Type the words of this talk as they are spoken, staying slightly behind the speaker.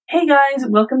Hey guys,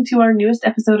 welcome to our newest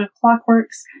episode of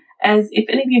Clockworks. As if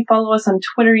any of you follow us on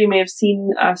Twitter, you may have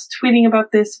seen us tweeting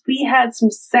about this. We had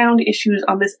some sound issues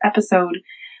on this episode.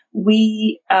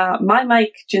 My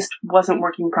mic just wasn't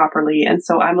working properly, and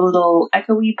so I'm a little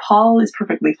echoey. Paul is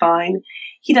perfectly fine.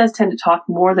 He does tend to talk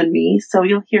more than me, so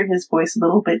you'll hear his voice a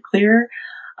little bit clearer.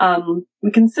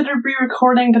 We considered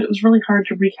re-recording, but it was really hard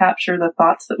to recapture the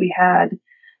thoughts that we had.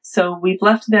 So we've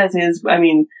left it as is.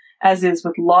 As is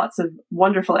with lots of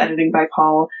wonderful editing by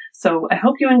Paul. So I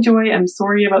hope you enjoy. I'm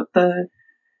sorry about the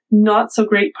not so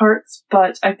great parts,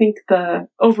 but I think the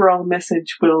overall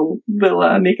message will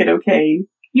make it okay.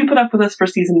 You put up with us for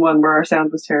season 1 where our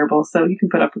sound was terrible, so you can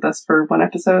put up with us for one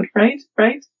episode, right?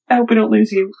 Right? I hope we don't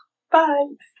lose you. Bye!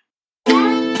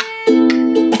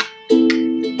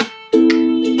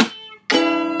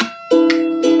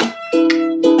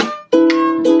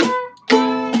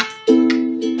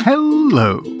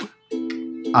 Hello!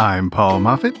 I'm Paul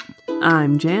Moffat.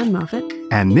 I'm Jan Moffat.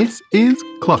 And this is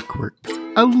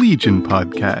Clockworks, a Legion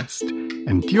podcast.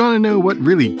 And do you want to know what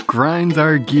really grinds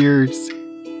our gears?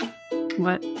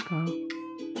 What, Paul?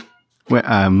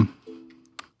 Well,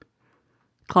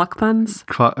 clock puns?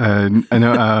 I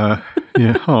know,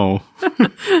 yeah, oh.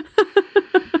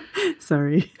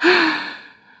 Sorry.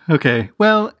 Okay,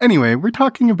 well, anyway, we're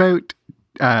talking about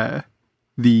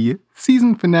the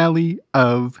season finale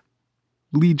of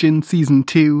Legion Season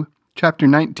 2, Chapter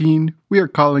 19. We are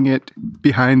calling it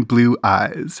Behind Blue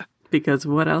Eyes. Because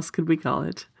what else could we call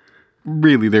it?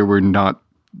 Really, there were not...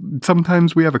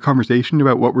 Sometimes we have a conversation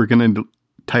about what we're going to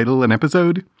title an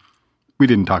episode. We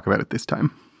didn't talk about it this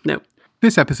time. No.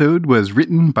 This episode was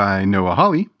written by Noah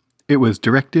Hawley. It was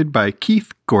directed by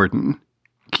Keith Gordon.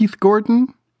 Keith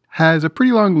Gordon has a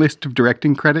pretty long list of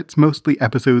directing credits, mostly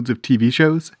episodes of TV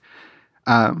shows.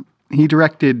 He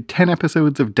directed 10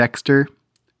 episodes of Dexter,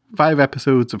 5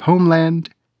 episodes of Homeland,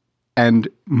 and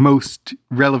most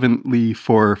relevantly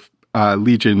for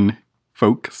Legion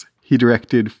folks, he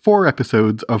directed 4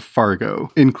 episodes of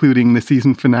Fargo, including the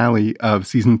season finale of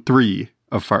season 3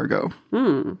 of Fargo.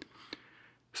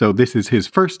 So this is his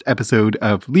first episode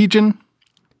of Legion,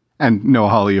 and Noah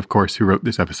Hawley, of course, who wrote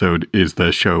this episode, is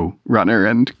the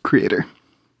showrunner and creator.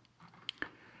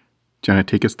 Do you want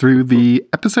to take us through the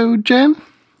episode, Jan?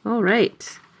 All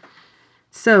right.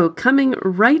 So, coming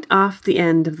right off the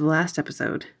end of the last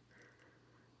episode,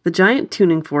 the giant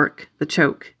tuning fork, the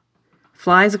choke,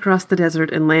 flies across the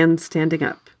desert and lands standing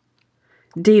up.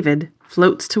 David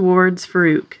floats towards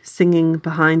Farouk, singing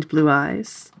Behind Blue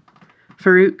Eyes.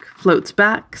 Farouk floats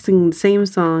back, singing the same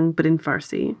song, but in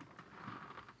Farsi.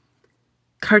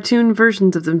 Cartoon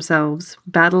versions of themselves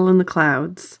battle in the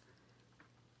clouds.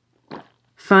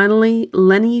 Finally,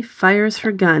 Lenny fires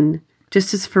her gun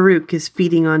just as Farouk is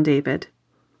feeding on David.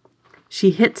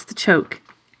 She hits the choke,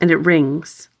 and it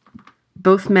rings.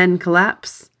 Both men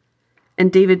collapse,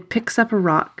 and David picks up a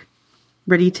rock,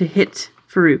 ready to hit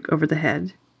Farouk over the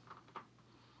head.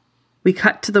 We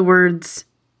cut to the words,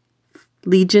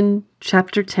 Legion,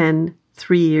 Chapter 10,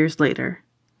 3 years later.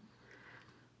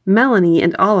 Melanie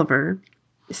and Oliver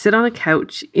sit on a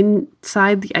couch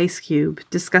inside the ice cube,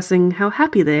 discussing how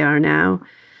happy they are now.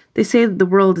 They say that the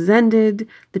world has ended,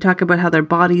 they talk about how their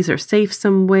bodies are safe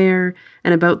somewhere,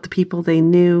 and about the people they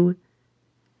knew.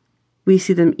 We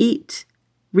see them eat,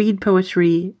 read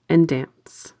poetry, and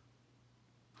dance.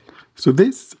 So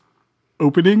this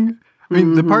opening, I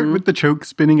mean, the part with the choke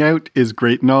spinning out is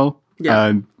great and all.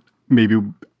 Yeah. Maybe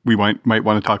we might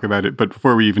want to talk about it, but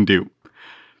before we even do,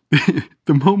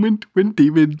 the moment when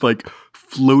David,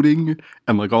 floating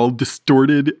and, all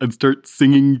distorted and starts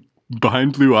singing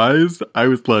Behind Blue Eyes, I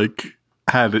was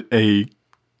had a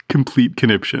complete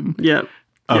conniption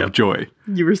of joy.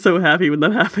 You were so happy when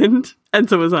that happened, and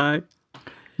so was I.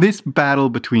 This battle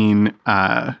between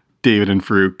David and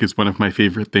Farouk is one of my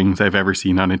favorite things I've ever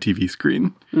seen on a TV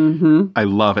screen. Mm-hmm. I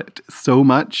love it so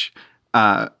much.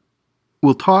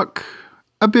 We'll talk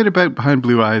a bit about Behind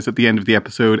Blue Eyes at the end of the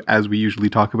episode, as we usually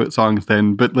talk about songs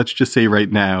then, but let's just say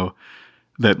right now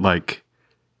that,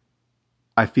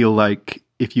 I feel like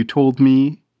if you told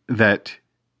me that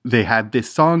they had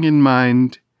this song in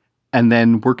mind and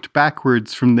then worked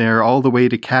backwards from there all the way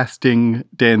to casting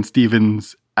Dan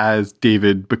Stevens as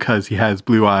David because he has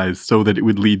blue eyes so that it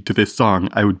would lead to this song,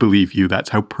 I would believe you.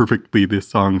 That's how perfectly this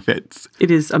song fits.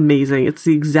 It is amazing. It's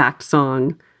the exact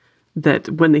song that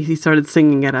when he started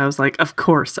singing it, I was like, of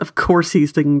course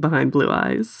he's singing Behind Blue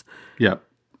Eyes. Yeah.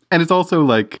 And it's also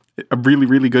a really,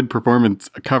 really good performance,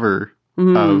 a cover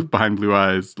of Behind Blue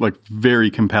Eyes, very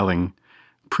compelling.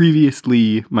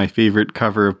 Previously, my favorite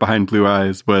cover of Behind Blue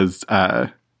Eyes was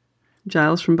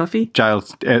Giles from Buffy?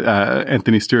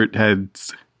 Anthony Stewart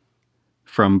Head's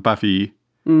from Buffy,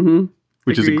 Mm-hmm.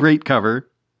 which is a great cover.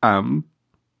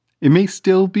 It may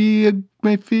still be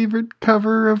my favorite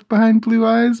cover of Behind Blue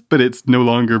Eyes, but it's no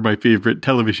longer my favorite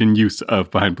television use of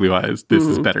Behind Blue Eyes. This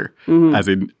is better as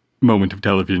a moment of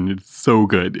television. It's so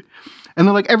good. And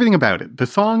then, like, everything about it. The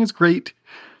song is great.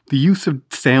 The use of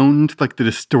sound, like the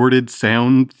distorted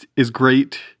sound, is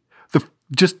great.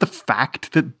 Just the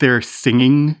fact that they're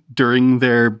singing during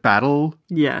their battle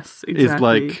Yes,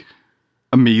 exactly. is, like,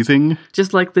 amazing.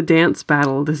 Just like the dance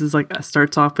battle, this is like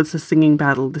starts off with a singing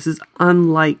battle. This is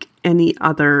unlike any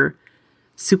other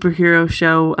superhero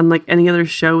show, unlike any other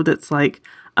show that's like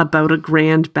about a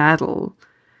grand battle.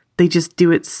 They just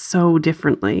do it so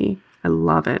differently. I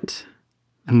love it.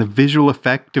 And the visual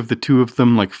effect of the two of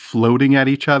them like floating at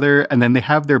each other, and then they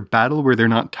have their battle where they're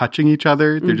not touching each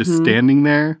other. They're just standing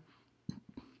there.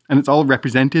 And it's all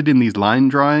represented in these line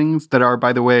drawings that are,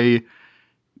 by the way,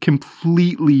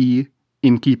 completely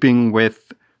in keeping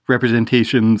with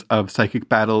representations of psychic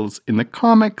battles in the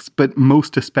comics, but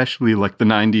most especially like the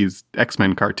 90s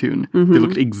X-Men cartoon. They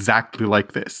looked exactly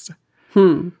like this.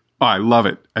 Oh, I love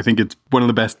it. I think it's one of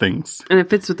the best things. And it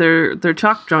fits with their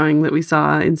chalk drawing that we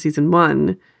saw in season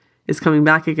 1 is coming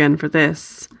back again for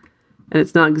this. And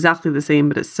it's not exactly the same,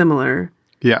 but it's similar.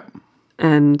 Yeah.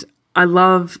 And I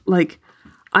love, like,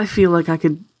 I feel like I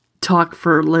could talk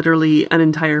for literally an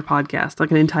entire podcast,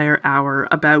 like an entire hour,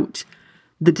 about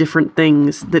the different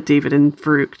things that David and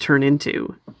Farouk turn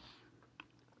into.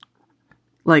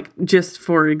 Like, just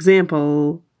for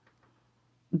example,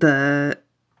 David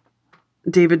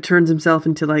turns himself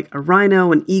into like a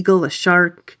rhino, an eagle, a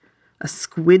shark, a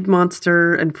squid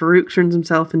monster, and Farouk turns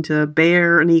himself into a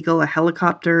bear, an eagle, a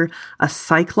helicopter, a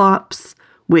cyclops,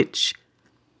 you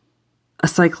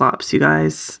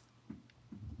guys.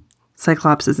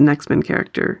 Cyclops is an X-Men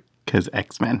character. Because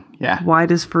X-Men, yeah. Why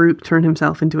does Farouk turn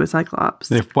himself into a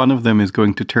Cyclops? If one of them is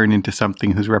going to turn into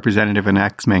something who's representative of an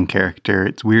X-Men character,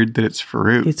 it's weird that it's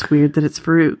Farouk. It's weird that it's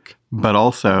Farouk. But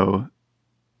also,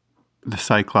 the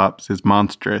Cyclops is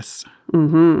monstrous.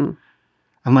 Mm-hmm.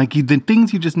 And like the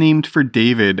things you just named for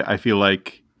David, I feel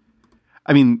like,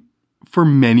 I mean, for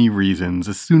many reasons,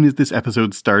 as soon as this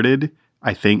episode started,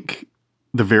 I think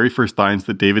the very first lines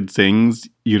that David sings,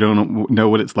 you don't know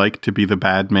what it's like to be the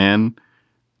bad man.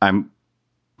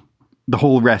 The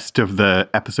whole rest of the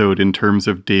episode in terms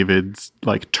of David's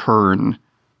like turn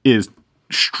is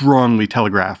strongly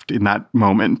telegraphed in that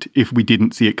moment if we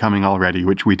didn't see it coming already,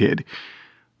 which we did.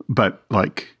 But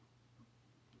like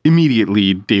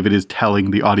immediately David is telling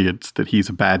the audience that he's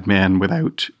a bad man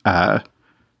without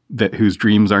that whose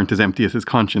dreams aren't as empty as his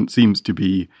conscience seems to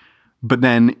be. But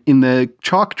then in the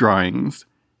chalk drawings,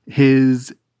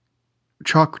 his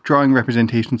chalk drawing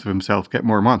representations of himself get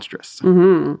more monstrous.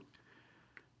 Mm-hmm.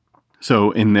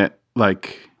 So in that,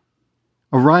 like,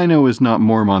 a rhino is not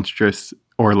more monstrous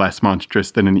or less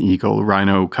monstrous than an eagle.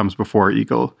 Rhino comes before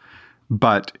eagle.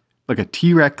 But like a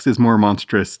T-Rex is more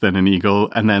monstrous than an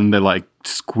eagle. And then the like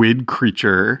squid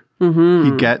creature,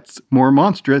 he gets more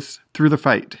monstrous through the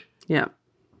fight. Yeah.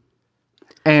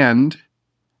 And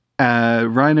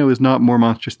rhino is not more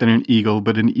monstrous than an eagle,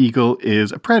 but an eagle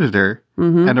is a predator,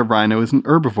 and a rhino is an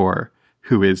herbivore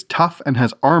who is tough and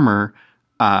has armor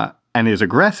and is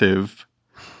aggressive.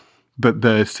 But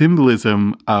the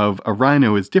symbolism of a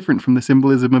rhino is different from the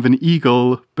symbolism of an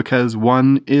eagle because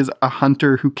one is a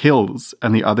hunter who kills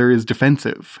and the other is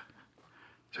defensive.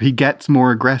 So he gets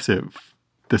more aggressive,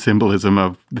 the symbolism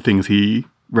of the things he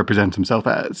represents himself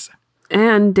as.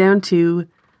 And down to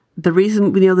the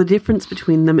reason, the difference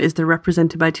between them is they're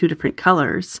represented by two different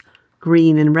colors,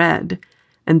 green and red.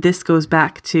 And this goes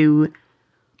back to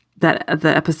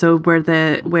the episode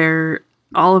where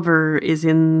Oliver is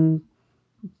in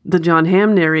the John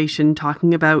Hamm narration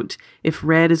talking about if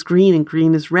red is green and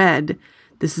green is red.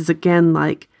 This is again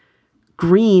like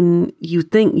green, you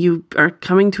think you are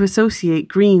coming to associate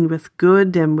green with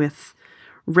good and with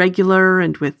regular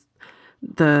and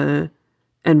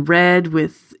and red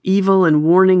with evil and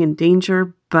warning and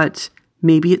danger, but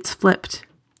maybe it's flipped.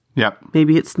 Yep.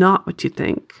 Maybe it's not what you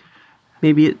think.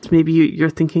 Maybe you're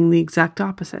thinking the exact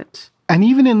opposite. And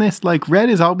even in this, like, red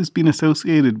has always been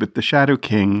associated with the Shadow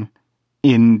King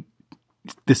in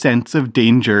the sense of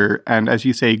danger. And as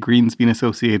you say, green's been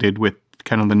associated with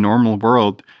kind of the normal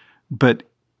world. But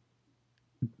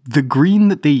the green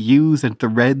that they use and the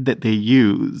red that they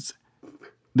use,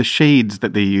 the shades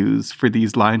that they use for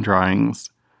these line drawings,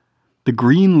 the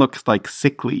green looks like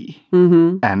sickly.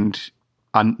 Mm-hmm. And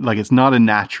like it's not a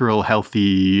natural,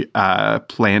 healthy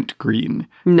plant green.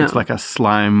 No. It's like a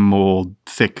slime mold,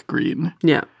 sick green.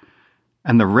 Yeah.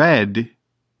 And the red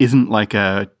isn't like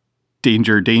a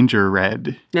danger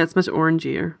red. Yeah, it's much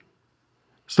orangier.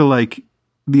 So, like,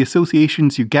 the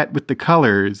associations you get with the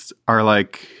colors are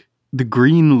like, the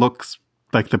green looks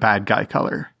like the bad guy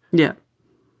color. Yeah.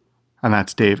 And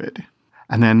that's David.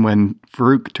 And then when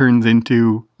Farouk turns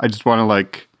into, I just want to,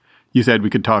 like, you said we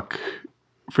could talk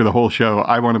for the whole show.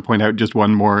 I want to point out just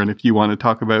one more. And if you want to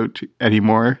talk about any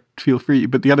more, feel free.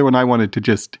 But the other one I wanted to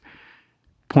just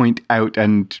point out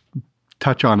and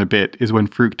touch on a bit is when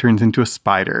Farouk turns into a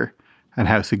spider and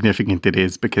how significant it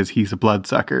is because he's a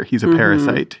bloodsucker. He's a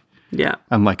parasite. Yeah.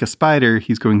 And like a spider,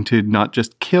 he's going to not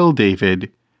just kill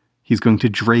David, he's going to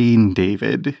drain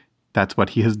David. That's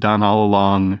what he has done all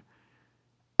along.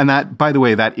 And that, by the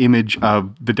way, that image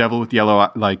of the devil with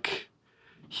yellow, like,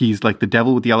 he's like the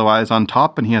devil with yellow eyes on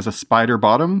top and he has a spider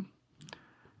bottom.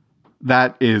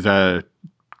 That is a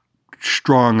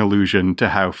strong allusion to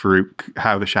how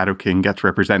the Shadow King gets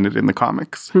represented in the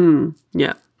comics.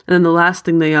 Yeah. And then the last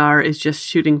thing they are is just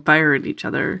shooting fire at each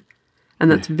other. And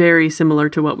that's very similar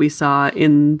to what we saw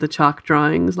in the chalk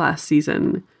drawings last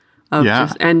season.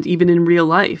 And even in real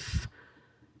life.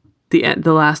 The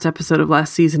last episode of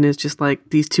last season is just like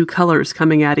these two colors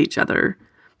coming at each other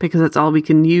because that's all we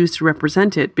can use to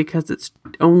represent it because it's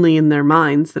only in their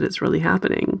minds that it's really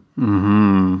happening.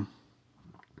 Mm-hmm.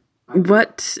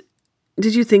 What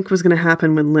did you think was going to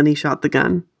happen when Lenny shot the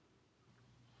gun?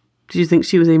 Did you think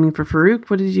she was aiming for Farouk?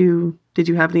 Did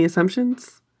you have any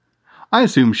assumptions? I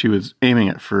assumed she was aiming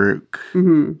at Farouk.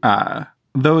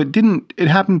 Mm-hmm. Though it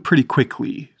happened pretty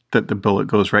quickly that the bullet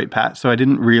goes right past. So I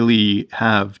didn't really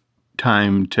have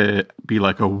time to be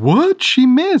like, oh, what? She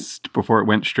missed before it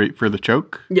went straight for the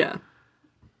choke. Yeah.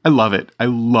 I love it. I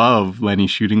love Lenny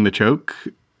shooting the choke.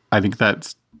 I think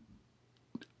that's,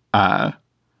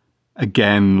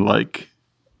 again, like,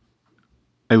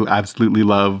 I absolutely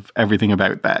love everything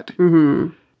about that.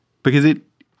 Mm-hmm. Because it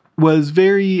was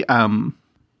very,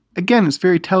 again, it's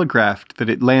very telegraphed that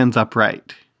it lands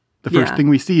upright. The first thing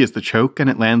we see is the choke and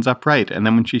it lands upright. And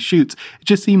then when she shoots, it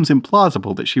just seems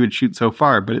implausible that she would shoot so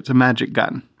far, but it's a magic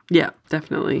gun. Yeah,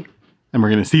 definitely. And we're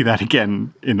going to see that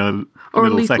again in a or little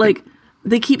at least, second. like,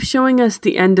 they keep showing us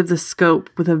the end of the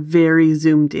scope with a very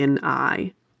zoomed in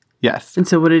eye. Yes. And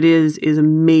so what it is a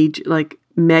major, like,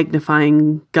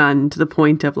 magnifying gun to the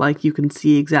point of, like, you can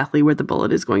see exactly where the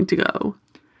bullet is going to go.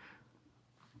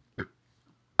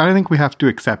 I think we have to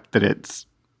accept that it's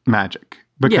magic.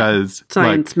 Because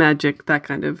science, magic, that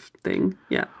kind of thing.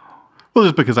 Yeah. Well,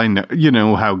 just because I know, you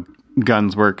know how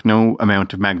guns work, no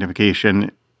amount of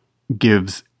magnification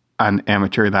gives an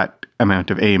amateur that amount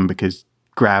of aim because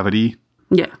gravity.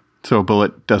 Yeah. So a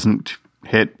bullet doesn't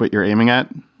hit what you're aiming at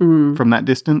from that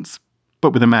distance.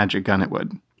 But with a magic gun, it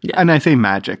would. Yeah. And I say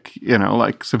magic, you know,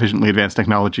 like sufficiently advanced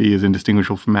technology is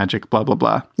indistinguishable from magic, blah, blah,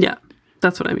 blah. Yeah.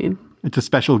 That's what I mean. It's a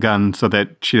special gun so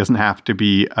that she doesn't have to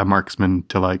be a marksman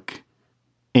to, like,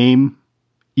 aim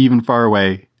even far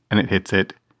away and it hits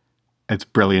it. It's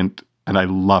brilliant and I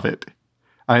love it.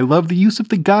 I love the use of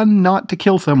the gun not to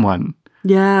kill someone.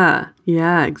 Yeah,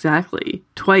 exactly.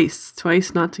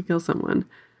 Twice not to kill someone.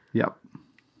 Yep.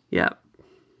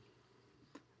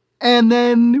 And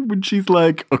then when she's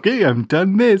like, okay, I'm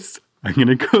done this, I'm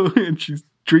gonna go, and she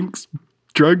drinks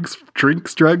drugs,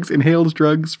 inhales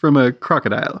drugs from a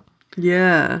crocodile.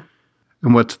 Yeah.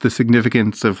 And what's the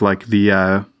significance of, like,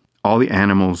 the all the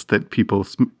animals that people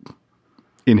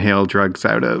inhale drugs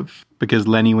out of? Because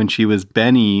Lenny, when she was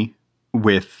Benny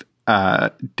with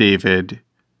David,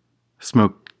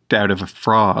 smoked out of a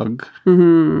frog,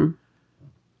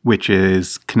 which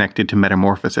is connected to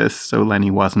metamorphosis. So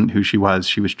Lenny wasn't who she was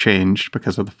changed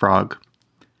because of the frog.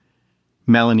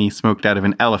 Melanie smoked out of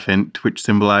an elephant, which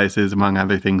symbolizes, among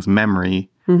other things, memory.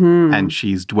 And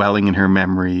she's dwelling in her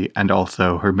memory, and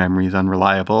also her memory is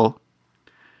unreliable.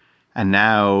 And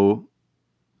now,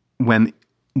 when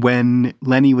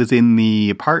Lenny was in the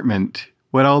apartment,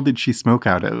 what all did she smoke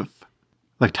out of?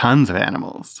 Like tons of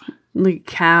animals. Like a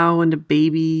cow and a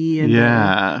baby.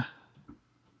 And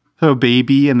So a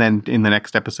baby, and then in the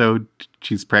next episode,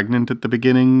 she's pregnant at the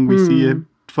beginning. We see a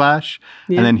flash.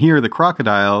 Yeah. And then here, the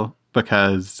crocodile,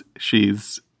 because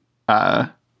she's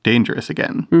dangerous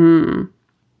again.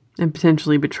 And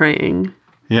potentially betraying.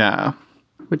 Yeah.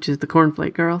 Which is the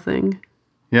cornflake girl thing.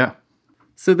 Yeah.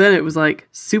 So then it was, like,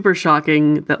 super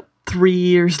shocking that 3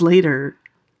 years later.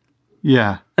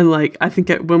 Yeah. And, like, I think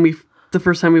the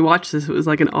first time we watched this, it was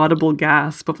like an audible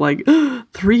gasp of, like,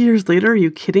 3 years later? Are you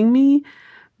kidding me?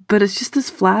 But it's just this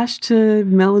flash to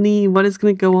Melanie, what is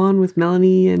going to go on with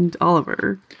Melanie and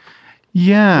Oliver.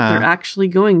 Yeah. They're actually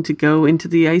going to go into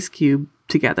the ice cube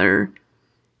together.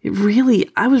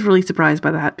 I was really surprised by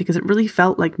that because it really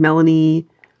felt like Melanie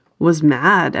was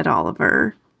mad at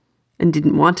Oliver. and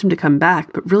didn't want him to come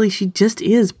back, but really she just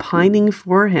is pining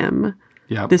for him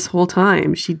this whole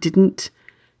time. She didn't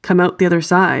come out the other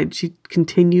side. She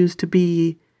continues to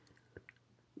be,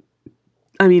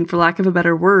 I mean, for lack of a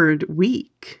better word,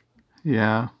 weak.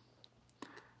 Yeah.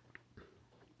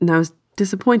 And I was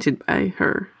disappointed by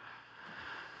her.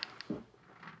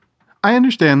 I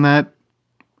understand that.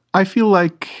 I feel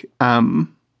like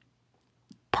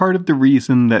part of the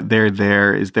reason that they're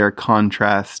there is their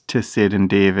contrast to Sid and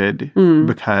David,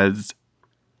 because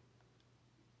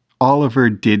Oliver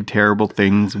did terrible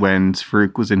things when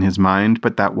Farouk was in his mind,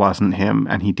 but that wasn't him,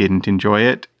 and he didn't enjoy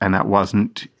it, and that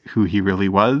wasn't who he really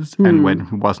was. And when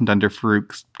he wasn't under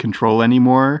Farouk's control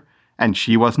anymore, and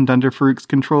she wasn't under Farouk's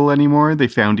control anymore, they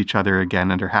found each other again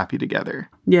and are happy together.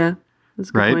 Yeah, that's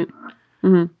a good point.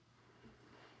 Mm-hmm.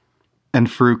 And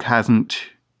Farouk hasn't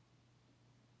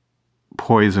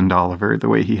poisoned Oliver the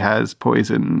way he has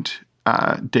poisoned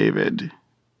David.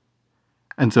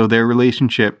 And so their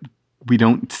relationship, we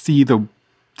don't see the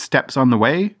steps on the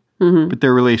way, but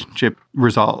their relationship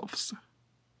resolves.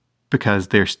 Because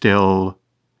they're still,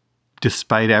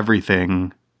 despite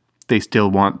everything, they still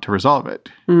want to resolve it.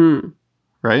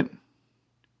 Right?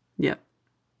 Yeah.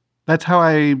 That's how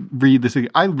I read this.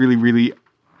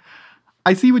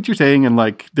 I see what you're saying, and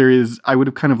like I would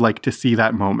have kind of liked to see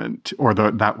that moment or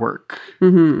that work.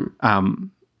 And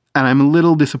I'm a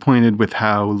little disappointed with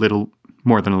how little,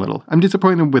 more than a little, I'm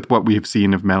disappointed with what we have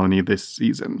seen of Melanie this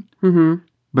season.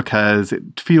 Because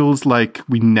it feels like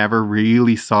we never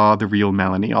really saw the real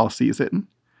Melanie all season.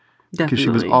 Because she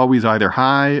was always either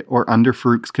high or under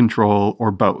Farouk's control or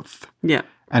both. Yeah.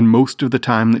 And most of the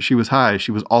time that she was high,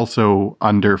 she was also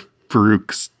under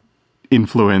Farouk's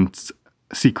influence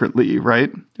secretly, right?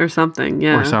 Or something,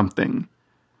 yeah. Or something.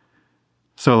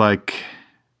 So, like,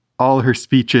 all her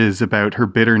speeches about her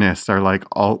bitterness are, like,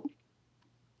 all,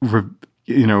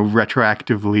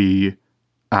 retroactively,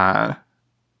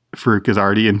 Farouk is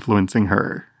already influencing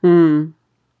her.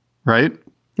 Right?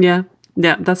 Yeah.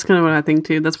 Yeah, that's kind of what I think,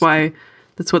 too. That's what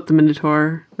the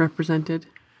Minotaur represented.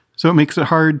 So it makes it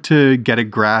hard to get a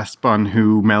grasp on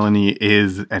who Melanie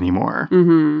is anymore.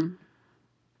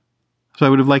 So I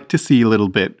would have liked to see a little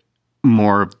bit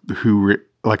more of who,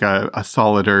 like a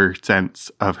solider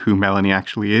sense of who Melanie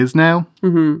actually is now.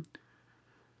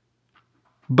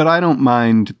 But I don't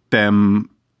mind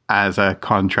them as a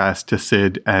contrast to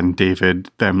Sid and David,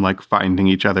 them like finding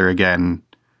each other again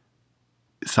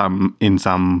in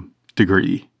some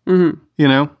degree. You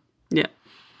know? Yeah.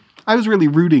 I was really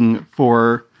rooting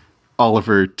for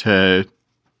Oliver to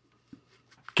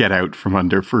get out from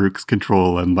under Farouk's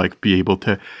control and like be able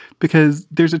to, because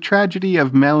there's a tragedy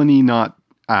of Melanie not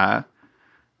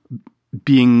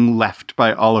being left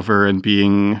by Oliver and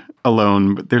being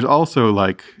alone, but there's also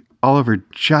like Oliver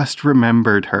just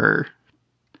remembered her.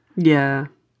 Yeah.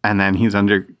 And then he's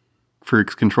under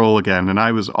Farouk's control again, and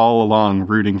I was all along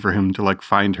rooting for him to like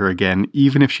find her again,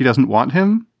 even if she doesn't want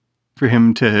him, for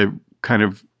him to kind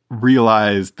of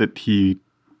realize that he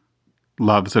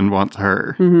loves and wants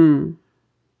her.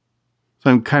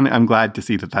 So I'm glad to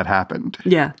see that happened.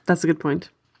 Yeah, that's a good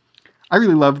point. I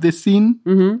really love this scene.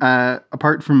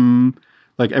 Apart from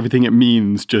like everything it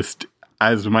means, just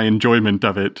as my enjoyment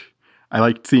of it. I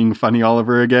liked seeing Funny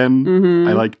Oliver again.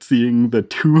 I liked seeing the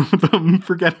two of them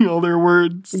forgetting all their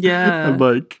words. Yeah. And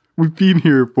like, we've been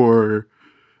here for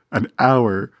an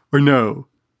hour. Or no.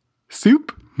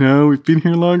 Soup? No, we've been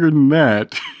here longer than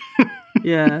that.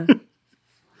 Yeah.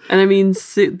 And I mean,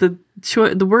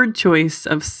 the word choice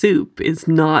of soup is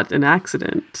not an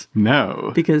accident.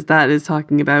 No. Because that is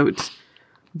talking about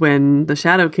when the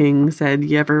Shadow King said,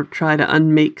 you ever try to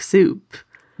unmake soup?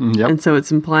 Yep. And so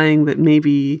it's implying that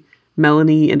maybe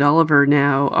Melanie and Oliver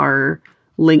now are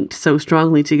linked so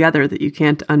strongly together that you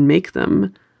can't unmake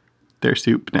them. They're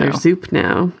soup now. They're soup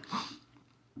now.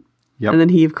 Yep. And then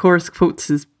he, of course, quotes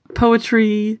his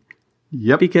poetry.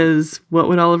 Yep. Because what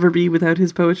would Oliver be without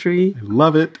his poetry? I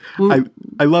love it.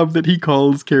 I love that he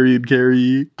calls Carrie and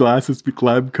Carrie Glasses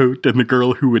McLab Coat and the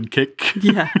girl who would kick.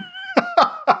 Yeah.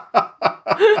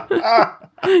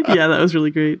 Yeah, that was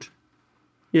really great.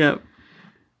 Yeah.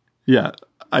 Yeah.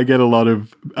 I get a lot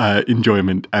of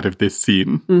enjoyment out of this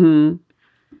scene.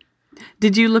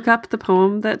 Did you look up the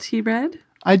poem that he read?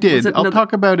 I did. I'll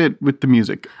talk about it with the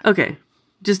music. Okay.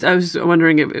 I was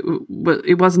wondering if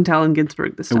it wasn't Allen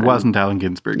Ginsberg this time. It wasn't Allen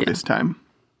Ginsberg this time.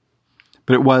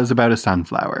 But it was about a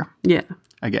sunflower. Yeah.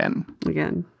 Again.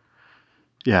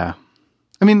 Yeah.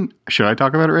 I mean, should I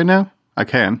talk about it right now? I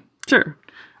can. Sure.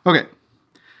 Okay.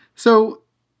 So,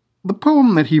 the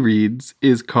poem that he reads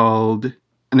is called,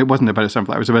 and it wasn't about a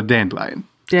sunflower, it was about a dandelion.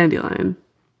 Dandelion.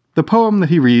 The poem that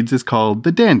he reads is called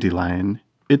The Dandelion.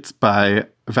 It's by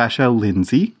Vachel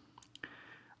Lindsay.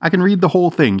 I can read the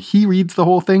whole thing. He reads the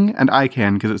whole thing, and I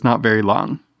can because it's not very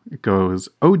long. It goes,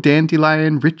 "O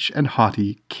dandelion, rich and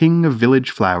haughty, king of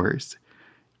village flowers.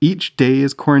 Each day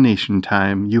is coronation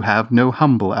time, you have no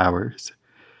humble hours.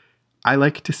 I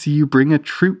like to see you bring a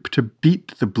troop to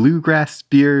beat the bluegrass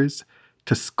spears,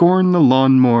 to scorn the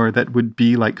lawnmower that would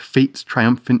be like fate's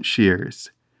triumphant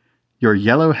shears. Your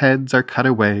yellow heads are cut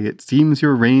away, it seems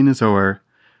your reign is o'er.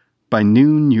 By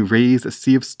noon you raise a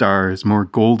sea of stars more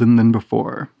golden than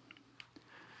before."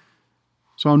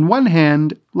 So on one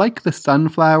hand, like the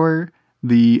sunflower,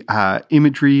 the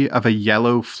imagery of a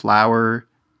yellow flower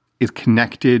is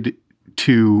connected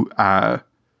to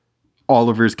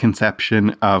Oliver's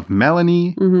conception of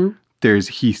Melanie.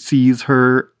 He sees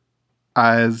her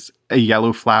as a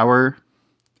yellow flower,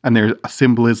 and there's a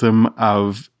symbolism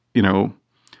of,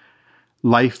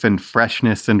 life and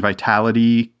freshness and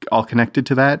vitality all connected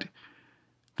to that.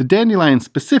 The dandelion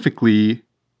specifically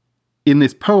in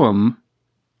this poem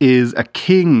is a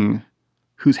king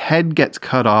whose head gets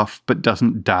cut off but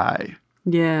doesn't die.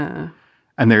 Yeah.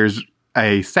 And there's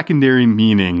a secondary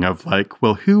meaning of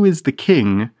who is the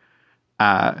king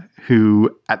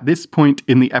who at this point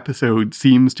in the episode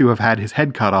seems to have had his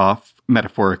head cut off,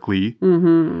 metaphorically,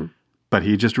 but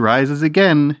he just rises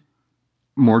again,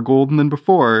 more golden than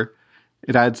before.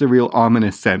 It adds a real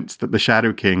ominous sense that the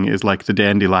Shadow King is like the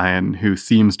dandelion who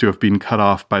seems to have been cut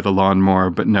off by the lawnmower,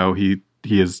 but no, he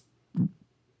is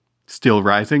still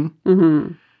rising.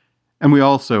 And we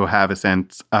also have a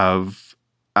sense of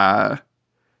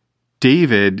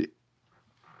David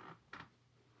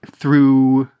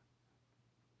through,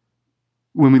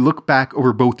 when we look back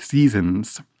over both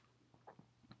seasons,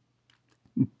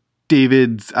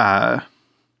 David's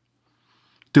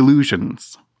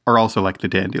delusions are also like the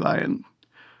dandelion,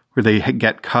 where they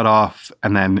get cut off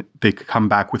and then they come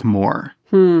back with more.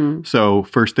 So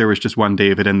first there was just one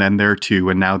David, and then there are two,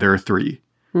 and now there are three.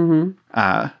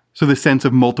 So the sense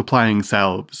of multiplying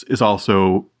selves is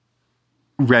also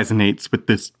resonates with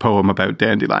this poem about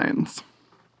dandelions.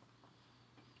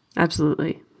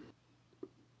 Absolutely.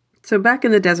 So back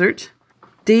in the desert,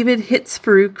 David hits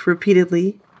Farouk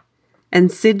repeatedly,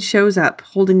 and Sid shows up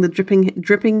holding the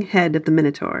dripping head of the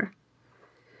Minotaur.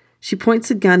 She points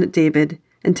a gun at David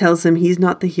and tells him he's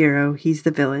not the hero, he's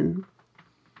the villain.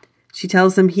 She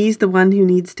tells him he's the one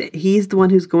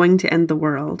who's going to end the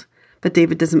world, but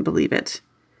David doesn't believe it.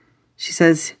 She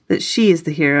says that she is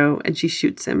the hero, and she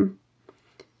shoots him.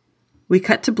 We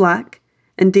cut to black,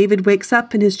 and David wakes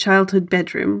up in his childhood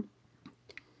bedroom.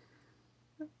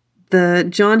 The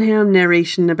John Hamm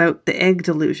narration about the egg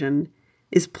delusion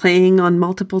is playing on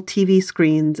multiple TV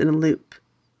screens in a loop.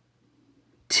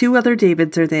 Two other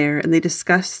Davids are there, and they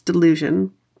discuss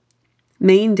delusion.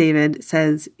 Main David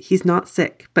says he's not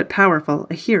sick, but powerful,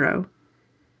 a hero.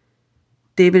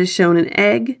 David is shown an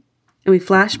egg, and we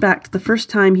flash back to the first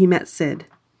time he met Sid.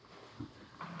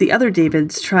 The other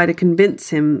Davids try to convince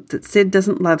him that Sid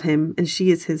doesn't love him, and she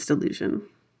is his delusion.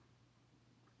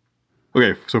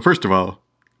 Okay, so first of all,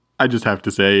 I just have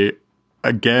to say,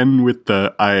 again with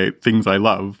the things I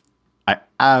love, I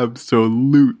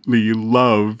absolutely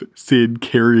love Sid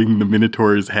carrying the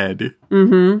Minotaur's head.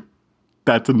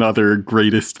 That's another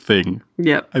greatest thing.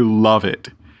 Yep. I love it.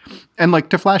 And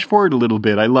to flash forward a little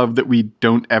bit, I love that we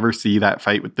don't ever see that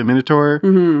fight with the Minotaur.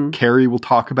 Carrie will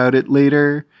talk about it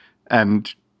later,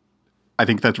 and I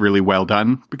think that's really well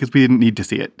done because we didn't need to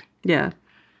see it. Yeah.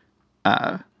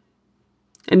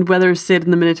 And whether Sid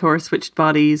and the Minotaur switched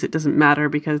bodies, it doesn't matter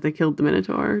because they killed the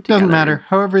Minotaur together. Doesn't matter.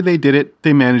 However they did it,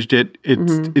 they managed it.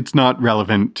 It's not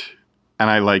relevant, and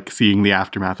I like seeing the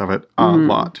aftermath of it a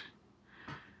lot.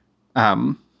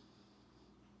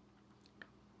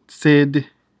 Sid,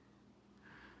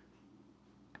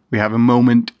 we have a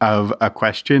moment of a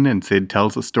question, and Sid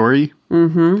tells a story.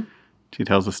 She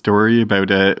tells a story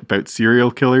about serial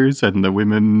killers and the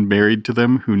women married to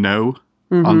them who know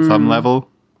on some level.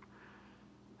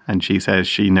 And she says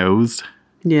she knows.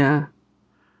 Yeah.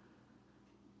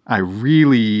 I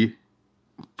really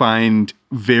find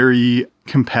very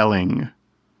compelling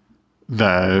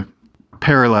the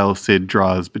parallel Sid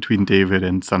draws between David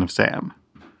and Son of Sam.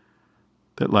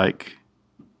 That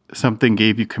something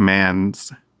gave you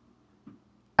commands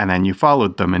and then you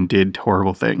followed them and did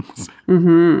horrible things.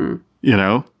 You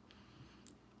know?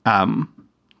 Son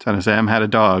of Sam had a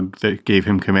dog that gave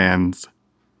him commands.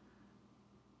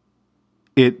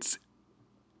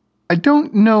 I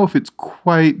don't know if it's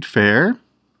quite fair,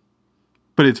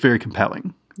 but it's very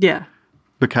compelling. Yeah.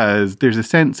 Because there's a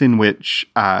sense in which,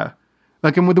 and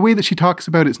with the way that she talks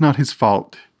about it's not his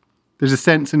fault. There's a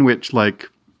sense in which,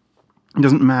 It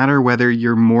doesn't matter whether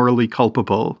you're morally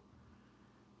culpable.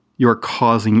 You're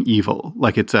causing evil.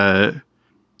 Like, it's a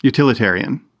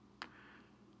utilitarian.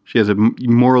 She has a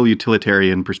moral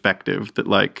utilitarian perspective that,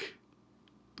 like,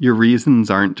 your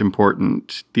reasons aren't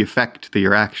important. The effect that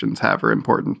your actions have are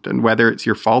important. And whether it's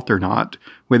your fault or not,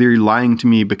 whether you're lying to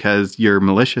me because you're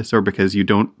malicious or because you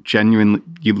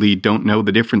genuinely don't know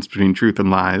the difference between truth and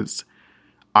lies,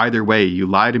 either way, you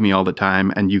lie to me all the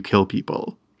time and you kill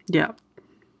people. Yeah.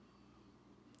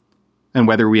 And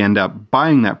whether we end up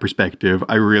buying that perspective,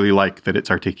 I really like that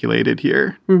it's articulated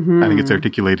here. I think it's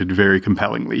articulated very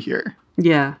compellingly here.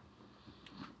 Yeah.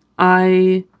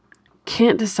 I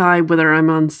can't decide whether I'm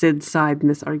on Sid's side in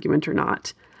this argument or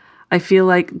not. I feel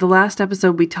like the last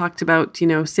episode we talked about,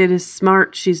 Sid is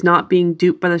smart, she's not being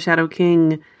duped by the Shadow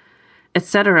King,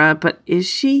 etc. But is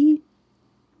she?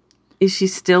 Is she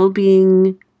still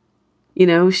being...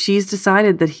 she's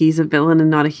decided that he's a villain and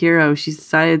not a hero. She's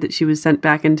decided that she was sent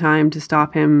back in time to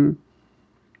stop him.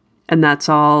 And that's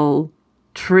all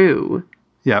true.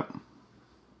 Yep.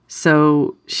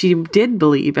 So she did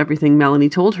believe everything Melanie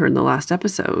told her in the last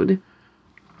episode.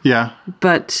 Yeah.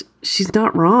 But she's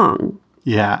not wrong.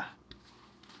 Yeah.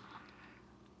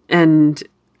 And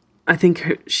I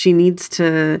think she needs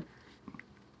to...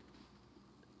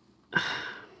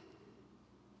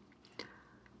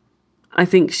 I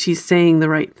think she's saying the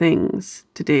right things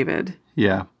to David.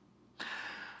 Yeah.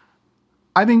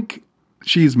 I think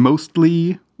she's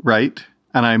mostly right,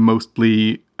 and I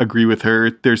mostly agree with her.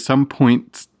 There's some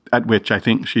points at which I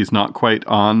think she's not quite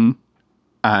on,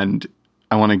 and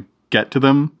I want to get to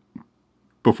them.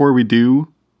 Before we do,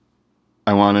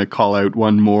 I want to call out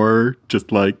one more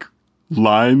just like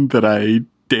line that I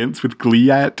dance with glee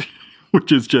at,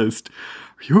 which is just,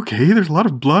 "Are you okay? There's a lot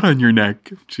of blood on your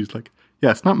neck." She's like,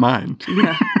 "Yeah, it's not mine."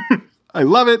 Yeah. I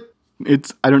love it.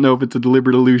 I don't know if it's a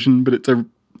deliberate allusion, but it's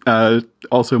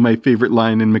also my favorite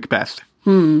line in Macbeth.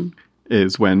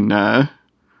 Is when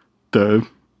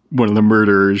one of the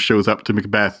murderers shows up to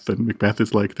Macbeth, and Macbeth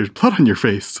is like, "There's blood on your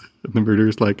face." And the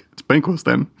murderer's like, "It's Banquo's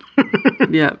then."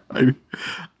 Yeah.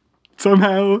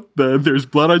 Somehow, "there's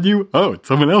blood on you, oh, it's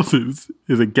someone else's,"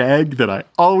 is a gag that I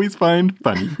always find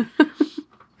funny.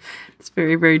 It's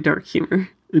very, very dark humor.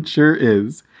 It sure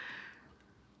is.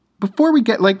 Before we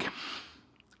get,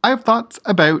 I have thoughts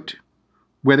about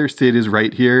whether Sid is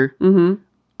right here.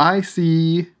 I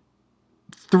see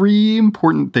 3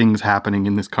 important things happening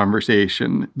in this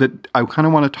conversation that I kind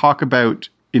of want to talk about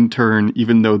in turn,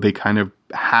 even though they kind of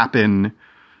happen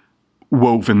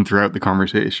woven throughout the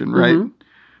conversation, right?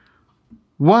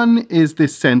 One is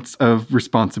this sense of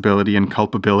responsibility and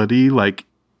culpability. Like,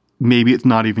 maybe it's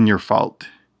not even your fault.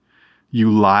 You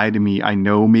lie to me. I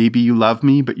know maybe you love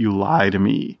me, but you lie to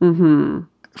me.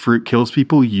 Fruit kills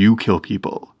people, you kill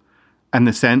people. And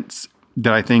the sense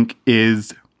that I think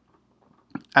is,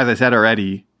 as I said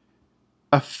already,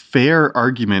 a fair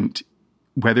argument,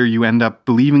 whether you end up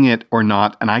believing it or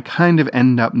not. And I kind of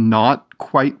end up not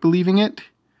quite believing it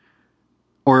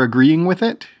or agreeing with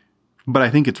it. But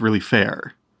I think it's really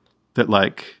fair that,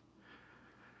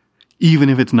 even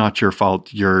if it's not your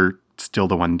fault, you're still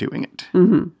the one doing it.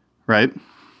 Right?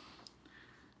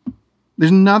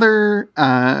 There's another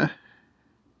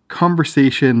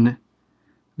conversation.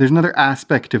 There's another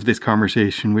aspect of this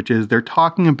conversation, which is they're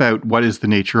talking about what is the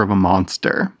nature of a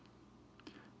monster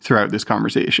throughout this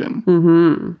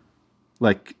conversation.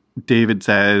 Like, David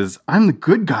says, "I'm the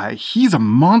good guy. He's a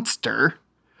monster."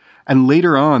 And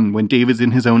later on, when David's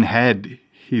in his own head,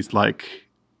 he's like,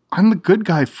 "I'm the good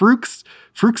guy. Farouk's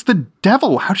the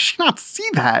devil. How does she not see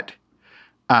that?"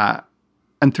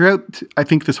 And throughout, I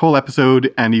think, this whole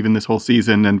episode and even this whole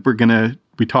season, and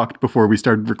we talked before we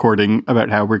started recording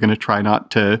about how we're going to try not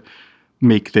to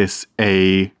make this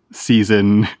a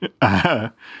season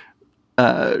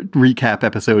recap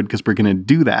episode, because we're going to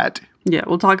do that. Yeah,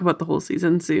 we'll talk about the whole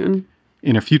season soon.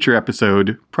 In a future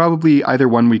episode, probably either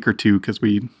 1 week or 2, because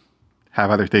we have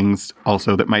other things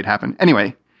also that might happen.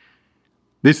 Anyway,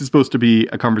 this is supposed to be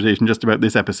a conversation just about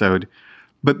this episode,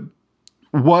 but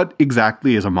what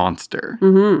exactly is a monster?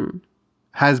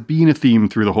 Has been a theme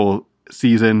through the whole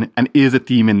season and is a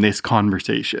theme in this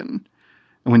conversation.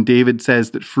 And when David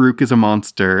says that Farouk is a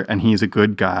monster and he's a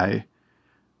good guy,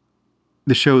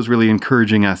 the show is really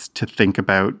encouraging us to think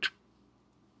about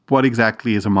what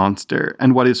exactly is a monster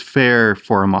and what is fair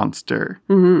for a monster.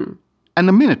 And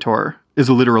the Minotaur is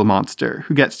a literal monster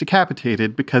who gets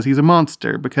decapitated because he's a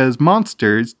monster, because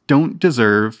monsters don't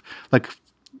deserve,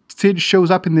 Sid shows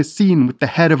up in this scene with the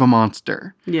head of a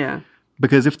monster. Yeah.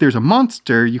 Because if there's a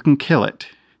monster, you can kill it.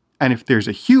 And if there's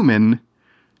a human,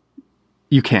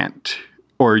 you can't.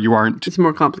 Or you aren't. It's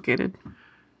more complicated.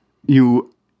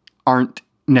 You aren't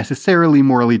necessarily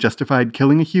morally justified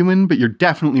killing a human, but you're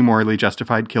definitely morally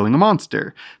justified killing a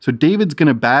monster. So David's going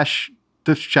to bash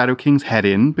the Shadow King's head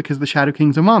in because the Shadow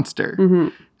King's a monster. Mm-hmm.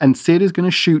 And Sid is going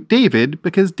to shoot David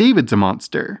because David's a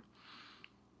monster.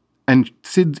 And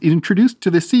Sid's introduced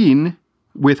to the scene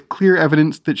with clear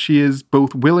evidence that she is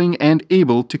both willing and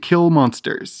able to kill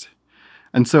monsters.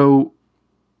 And so,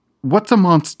 what's a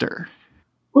monster?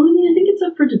 Well, I mean, I think it's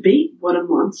up for debate what a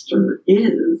monster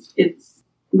is. It's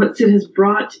what Sid has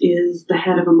brought is the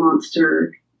head of a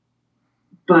monster,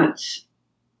 but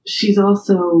she's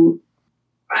also,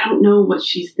 I don't know what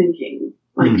she's thinking.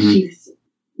 Like,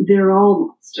 they're all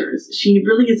monsters. She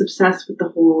really is obsessed with the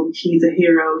whole, he's a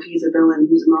hero, he's a villain,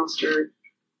 who's a monster.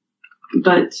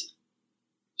 But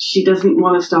she doesn't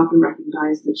want to stop and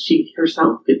recognize that she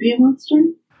herself could be a monster,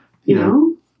 you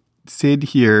know? Sid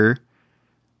here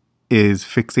is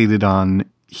fixated on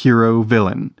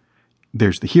hero-villain.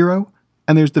 There's the hero,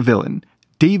 and there's the villain.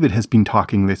 David has been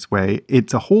talking this way.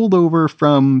 It's a holdover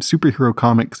from superhero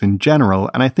comics in general,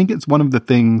 and I think it's one of the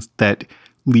things that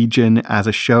Legion as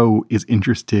a show is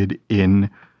interested in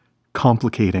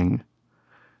complicating.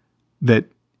 That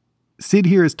Sid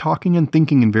here is talking and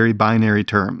thinking in very binary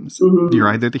terms. Mm-hmm. You're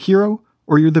either the hero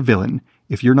or you're the villain.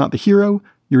 If you're not the hero,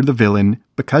 you're the villain.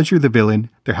 Because you're the villain,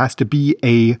 there has to be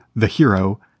the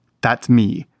hero. That's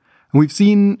me. And we've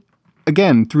seen,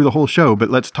 again, through the whole show, but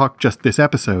let's talk just this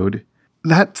episode,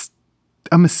 that's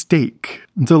a mistake.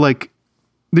 And so, like,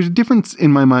 there's a difference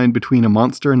in my mind between a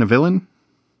monster and a villain.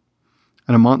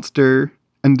 And a monster,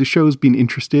 and the show's been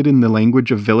interested in the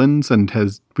language of villains and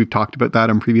we've talked about that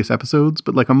on previous episodes,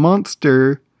 but like a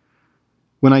monster,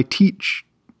 when I teach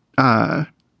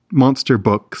monster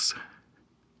books,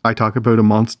 I talk about a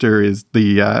monster is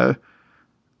the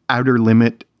outer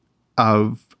limit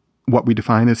of what we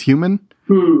define as human.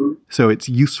 So it's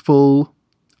useful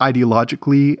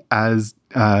ideologically as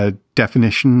a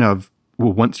definition of,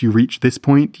 well, once you reach this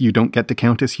point, you don't get to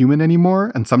count as human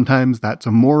anymore. And sometimes that's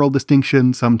a moral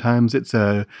distinction. Sometimes it's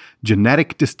a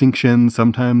genetic distinction.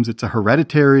 Sometimes it's a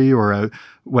hereditary or a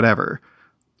whatever.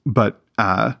 But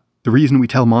the reason we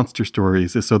tell monster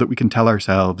stories is so that we can tell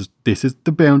ourselves, this is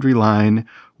the boundary line.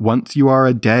 Once you are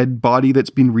a dead body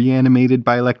that's been reanimated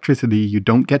by electricity, you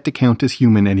don't get to count as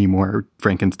human anymore,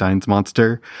 Frankenstein's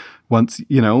monster. Once,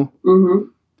 you know. Mm-hmm.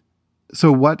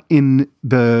 So what in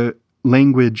the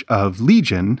language of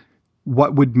Legion,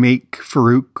 what would make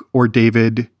Farouk or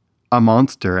David a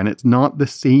monster? And it's not the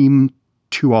same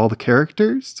to all the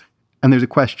characters. And there's a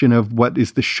question of what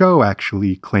is the show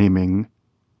actually claiming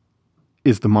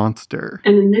is the monster.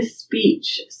 And in this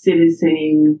speech, Sid is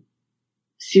saying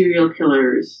serial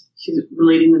killers. She's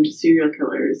relating them to serial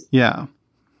killers. Yeah.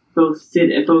 Both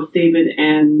David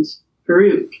and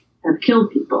Farouk have killed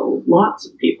people, lots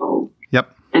of people.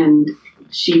 Yep. And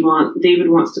David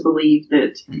wants to believe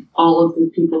that all of the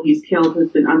people he's killed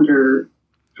have been under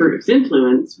Farouk's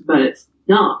influence, but it's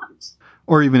not.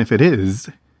 Or even if it is,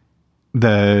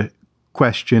 the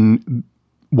question,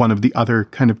 one of the other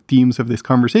kind of themes of this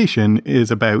conversation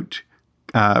is about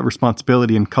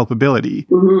responsibility and culpability.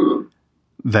 Mm-hmm.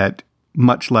 That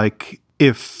much like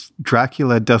if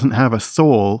Dracula doesn't have a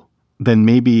soul, then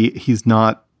maybe he's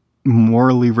not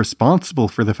morally responsible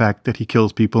for the fact that he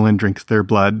kills people and drinks their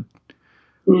blood.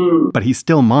 But he's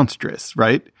still monstrous,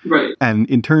 right? Right. And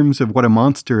in terms of what a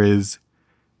monster is,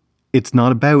 it's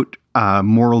not about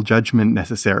moral judgment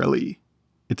necessarily.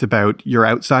 It's about you're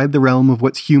outside the realm of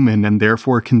what's human and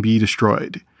therefore can be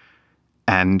destroyed.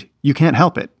 And you can't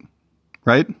help it,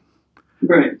 right?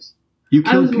 Right.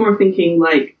 I was more thinking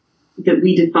like that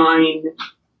we define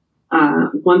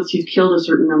once you've killed a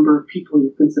certain number of people,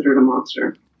 you're considered a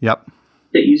monster. Yep.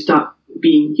 That you stop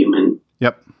being human.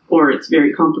 Yep. Or it's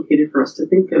very complicated for us to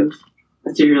think of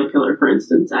a serial killer, for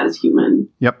instance, as human.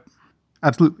 Yep,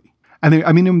 absolutely. And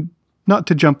I mean, not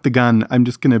to jump the gun, I'm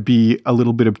just going to be a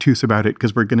little bit obtuse about it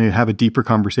because we're going to have a deeper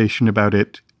conversation about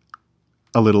it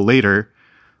a little later.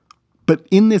 But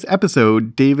in this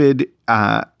episode, David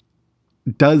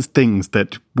does things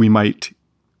that we might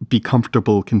be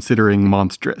comfortable considering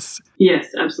monstrous. Yes,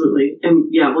 absolutely. And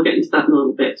yeah, we'll get into that in a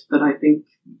little bit. But I think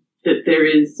that there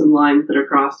is some lines that are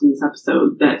crossed in this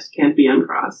episode that can't be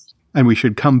uncrossed. And we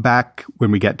should come back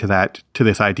when we get to that, to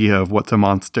this idea of what's a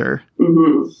monster.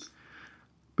 Mm-hmm.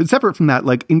 But separate from that,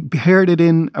 like inherited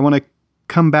in, I want to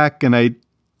come back and I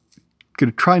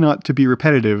could try not to be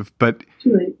repetitive, but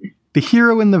the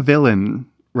hero and the villain,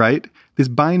 right? This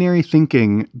binary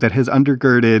thinking that has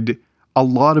undergirded a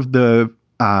lot of the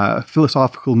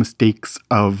philosophical mistakes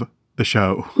of the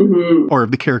show, or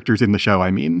of the characters in the show, I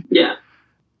mean. Yeah.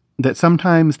 that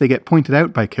sometimes they get pointed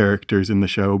out by characters in the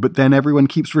show, but then everyone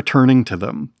keeps returning to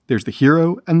them. There's the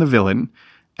hero and the villain.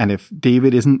 And if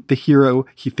David isn't the hero,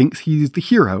 he thinks he's the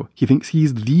hero. He thinks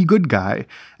he's the good guy.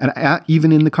 And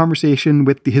even in the conversation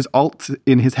with his alts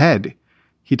in his head,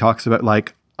 he talks about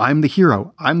like, I'm the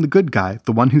hero. I'm the good guy,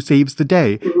 the one who saves the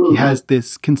day. He has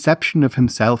this conception of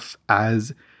himself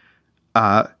as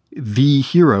the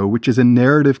hero, which is a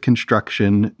narrative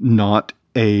construction, not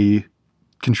a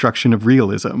construction of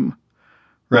realism.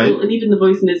 Right? Well, and even the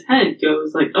voice in his head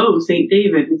goes like, "Oh, Saint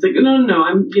David." And it's like, no,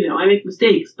 I make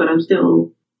mistakes, but I'm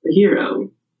still the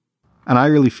hero. And I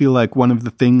really feel like one of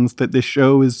the things that this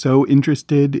show is so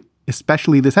interested,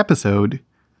 especially this episode,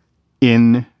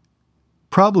 in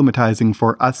problematizing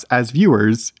for us as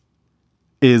viewers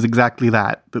is exactly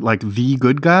that. That like, the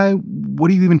good guy?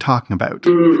 What are you even talking about?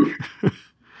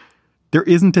 There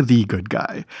isn't a the good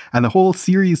guy. And the whole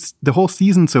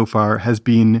season so far has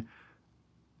been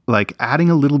like adding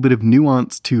a little bit of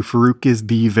nuance to Farouk is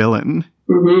the villain.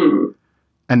 Mm-hmm.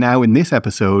 And now in this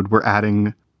episode, we're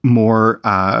adding more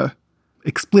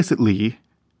explicitly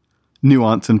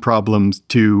nuance and problems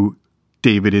to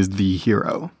David is the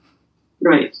hero.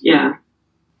 Right, yeah.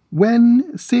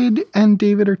 When Sid and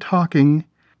David are talking,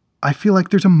 I feel like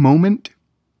there's a moment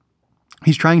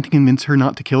he's trying to convince her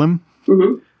not to kill him.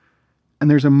 Mm-hmm. And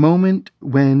there's a moment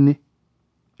when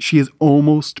she is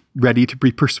almost ready to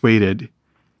be persuaded.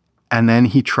 And then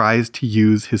he tries to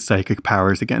use his psychic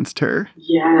powers against her.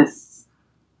 Yes.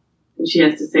 And she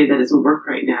has to say that doesn't work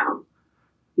right now.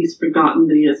 He's forgotten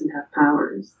that he doesn't have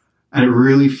powers. And it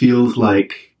really feels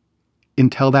like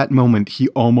until that moment, he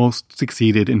almost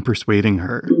succeeded in persuading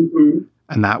her. Mm-hmm.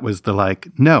 And that was the like,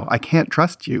 no, I can't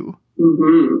trust you.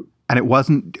 Mm-hmm. And it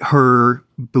wasn't her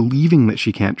believing that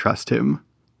she can't trust him.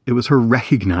 It was her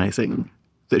recognizing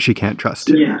that she can't trust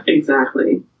him. Yeah,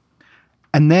 exactly.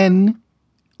 And then,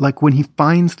 like, when he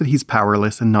finds that he's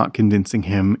powerless and not convincing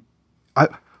him, I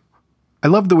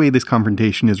love the way this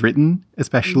confrontation is written,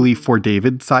 especially for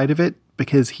David's side of it,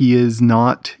 because he is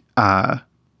not,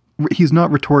 he's not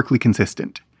rhetorically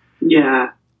consistent. Yeah.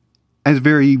 And it's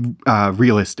very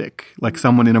realistic. Like,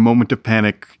 someone in a moment of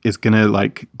panic is going to,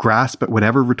 like, grasp at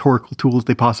whatever rhetorical tools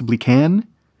they possibly can,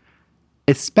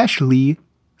 especially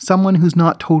someone who's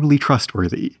not totally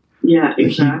trustworthy. Yeah,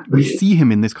 exactly. We see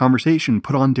him in this conversation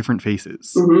put on different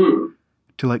faces. Mm-hmm.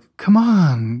 To like, come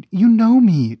on, you know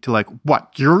me. To like, what?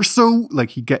 You're so...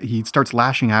 Like, he starts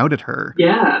lashing out at her.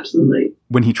 Yeah, absolutely.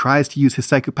 When he tries to use his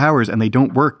psychic powers and they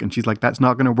don't work, and she's like, that's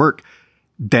not going to work.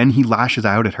 Then he lashes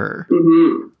out at her.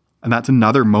 Mm-hmm. And that's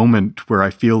another moment where I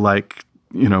feel like,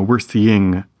 you know, we're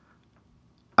seeing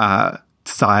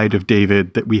side of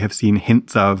David that we have seen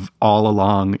hints of all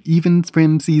along, even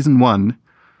from season 1,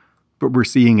 but we're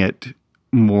seeing it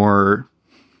more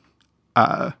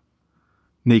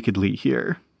nakedly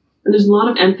here. And there's a lot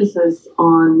of emphasis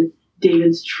on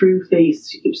David's true face.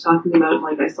 She keeps talking about,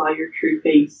 like, I saw your true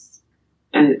face,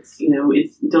 and it's, you know,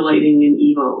 it's delighting in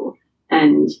evil.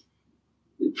 And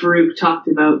Farouk talked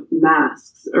about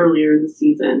masks earlier in the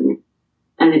season,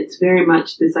 and it's very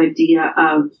much this idea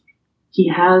of he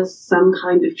has some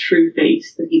kind of true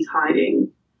face that he's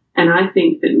hiding. And I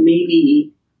think that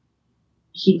maybe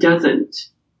he doesn't.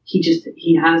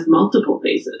 He has multiple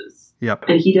faces. Yep.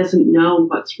 And he doesn't know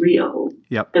what's real.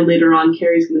 Yep. And later on,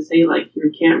 Carrie's going to say, like,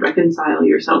 you can't reconcile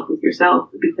yourself with yourself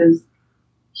because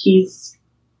he's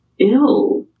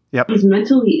ill. Yep. He's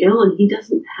mentally ill and he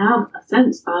doesn't have a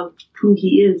sense of who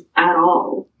he is at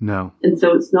all. No. And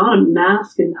so it's not a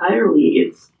mask entirely.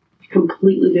 It's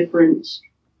completely different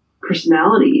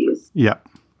personalities. Yeah.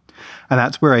 And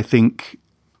that's where I think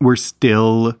we're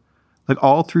still, like,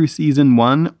 all through season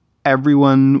 1,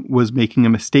 everyone was making a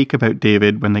mistake about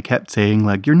David when they kept saying,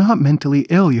 like, you're not mentally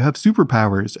ill, you have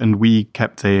superpowers. And we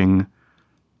kept saying,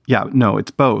 yeah, no,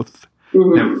 it's both.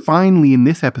 Mm-hmm. Now, finally, in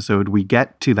this episode, we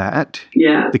get to that.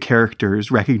 Yeah. The characters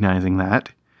recognizing that.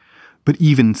 But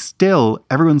even still,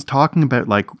 everyone's talking about,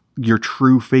 like, your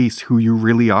true face, who you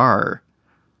really are.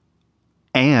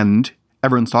 And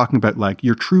everyone's talking about, like,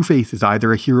 your true face is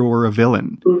either a hero or a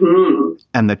villain. Mm-hmm.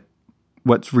 And that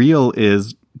what's real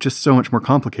is just so much more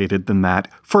complicated than that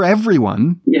for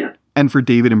everyone. Yeah. And for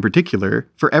David in particular,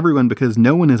 for everyone, because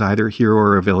no one is either a hero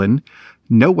or a villain.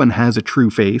 No one has a true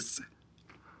face.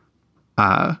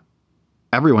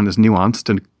 Everyone is nuanced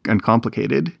and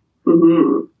complicated.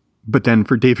 Mm-hmm. But then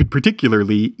for David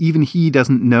particularly, even he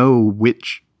doesn't know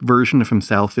which version of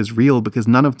himself is real because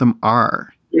none of them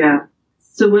are. Yeah.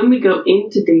 So when we go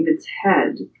into David's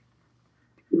head,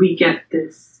 we get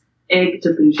this egg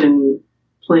delusion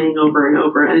playing over and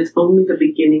over, and it's only the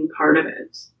beginning part of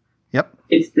it. Yep.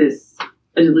 It's this,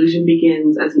 a delusion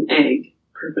begins as an egg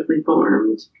perfectly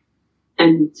formed.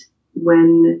 And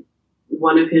when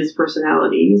one of his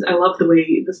personalities, I love the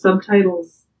way the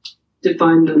subtitles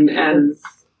define them as,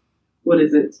 what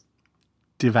is it?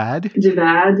 Divad?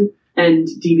 Divad and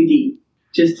DVD.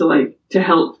 Just to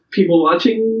help people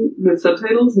watching with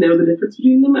subtitles know the difference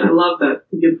between them. And I love that.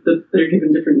 They're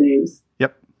given different names.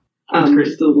 Yep.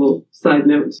 Just a little side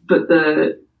note. But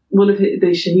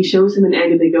he shows him an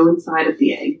egg and they go inside of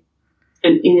the egg.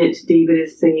 And in it, David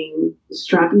is saying,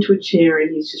 strap into a chair,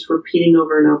 and he's just repeating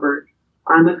over and over,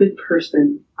 I'm a good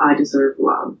person. I deserve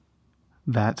love.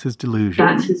 That's his delusion.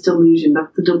 That's his delusion.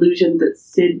 That's the delusion that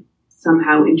Sid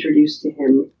somehow introduced to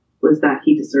him, was that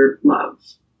he deserved love.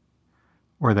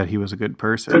 Or that he was a good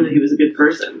person. Or that he was a good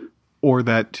person. Or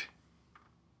that...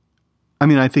 I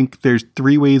mean, I think there's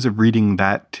 3 ways of reading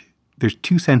that. There's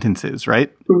 2 sentences,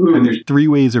 right? Mm-hmm. And there's 3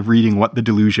 ways of reading what the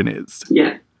delusion is.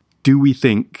 Yeah. Do we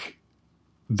think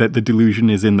that the delusion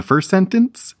is in the first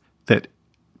sentence? That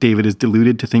David is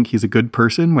deluded to think he's a good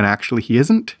person when actually he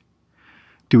isn't?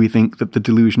 Do we think that the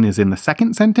delusion is in the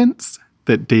second sentence?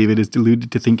 That David is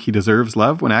deluded to think he deserves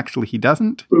love when actually he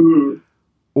doesn't? Mm-hmm.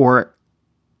 Or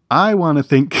I want to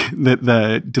think that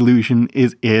the delusion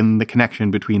is in the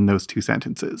connection between those 2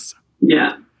 sentences.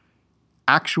 Yeah.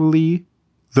 Actually,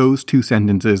 those 2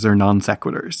 sentences are non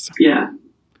sequiturs. Yeah.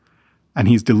 And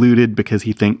he's deluded because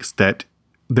he thinks that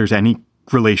there's any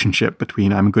relationship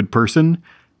between I'm a good person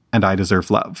and I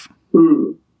deserve love.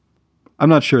 Mm. I'm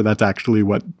not sure that's actually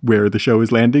where the show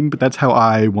is landing, but that's what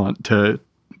I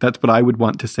would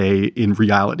want to say in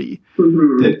reality.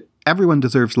 Mm-hmm. That everyone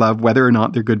deserves love, whether or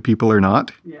not they're good people or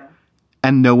not. Yeah.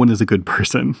 And no one is a good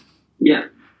person. Yeah.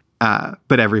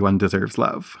 But everyone deserves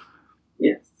love.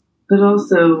 Yes. But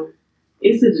also,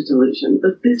 is it a delusion?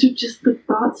 But these are just the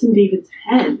thoughts in David's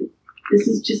head. This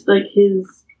is just like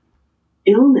his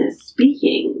illness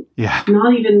speaking. Yeah.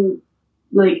 Not even,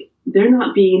 they're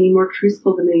not being any more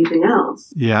truthful than anything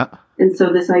else. Yeah. And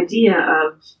so this idea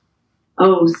of,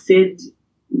 Sid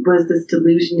was this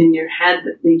delusion in your head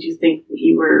that made you think that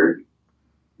you were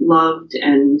loved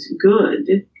and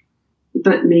good,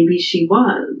 but maybe she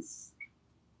was.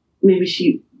 Maybe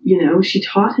she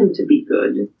taught him to be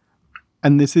good.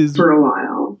 And this is... For a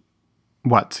while.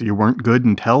 What, so you weren't good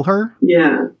until her?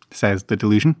 Yeah. Says the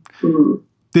delusion. Mm-hmm.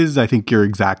 This is, I think you're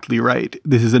exactly right.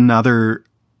 This is another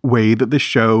way that the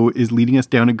show is leading us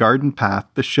down a garden path.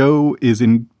 The show is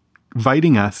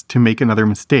inviting us to make another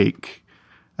mistake.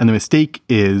 And the mistake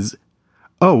is,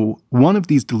 one of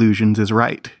these delusions is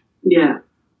right. Yeah.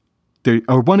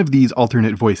 Or one of these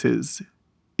alternate voices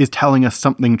is telling us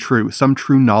something true, some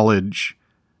true knowledge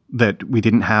that we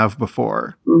didn't have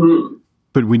before. Mm-hmm.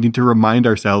 But we need to remind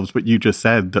ourselves what you just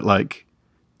said, that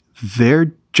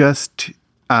they're just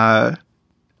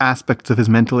aspects of his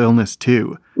mental illness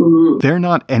too. Mm-hmm. They're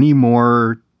not any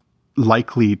more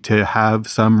likely to have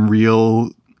some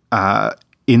real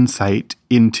insight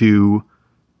into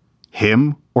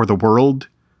him or the world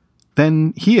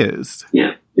than he is.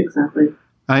 Yeah, exactly.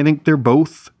 I think they're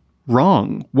both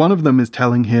wrong. One of them is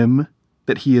telling him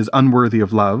that he is unworthy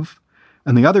of love,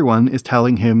 and the other one is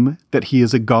telling him that he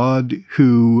is a god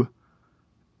who,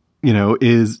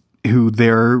 who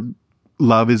their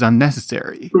love is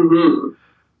unnecessary. Mm-hmm.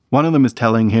 One of them is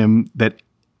telling him that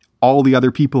all the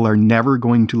other people are never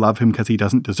going to love him because he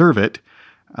doesn't deserve it.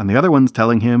 And the other one's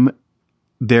telling him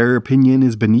their opinion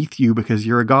is beneath you because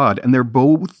you're a god. And they're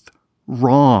both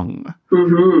wrong.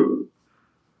 Mm-hmm.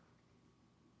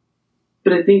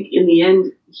 But I think in the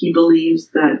end, he believes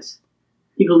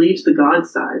the God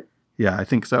side. Yeah, I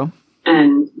think so.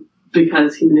 And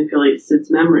because he manipulates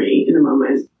Sid's memory in a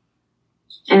moment.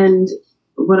 And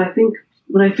what I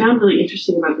found really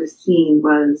interesting about this scene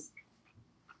was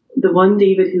the one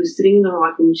David who's sitting in the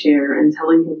rocking chair and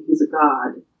telling him he's a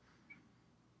god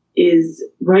is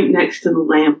right next to the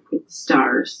lamp with the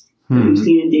stars that we've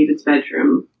seen in David's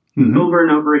bedroom over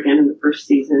and over again in the first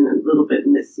season and a little bit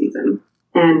in this season.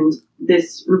 And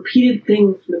this repeated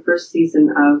thing from the first season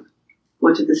of,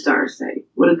 what did the stars say?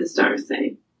 What did the stars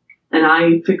say? And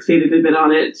I fixated a bit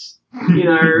on it in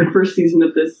our first season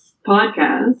of this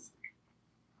podcast.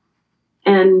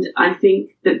 And I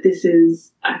think that this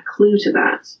is a clue to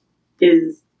that,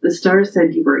 is the stars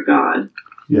said you were a god.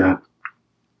 Yeah.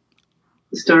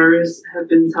 The stars have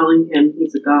been telling him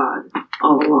he's a god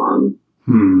all along.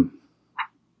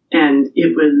 And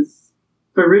it was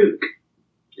Farouk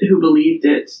who believed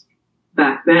it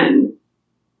back then.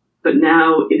 But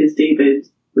now it is David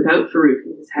without Farouk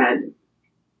in his head,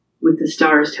 with the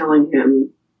stars telling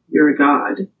him you're a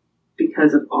god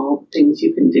because of all the things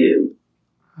you can do.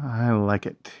 I like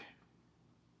it.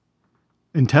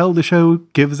 Until the show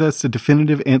gives us a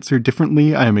definitive answer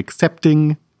differently, I am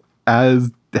accepting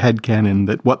as the headcanon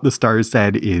that what the stars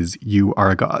said is you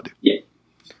are a god. Yeah.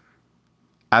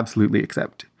 Absolutely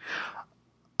accept.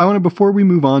 I want to, before we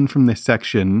move on from this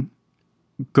section,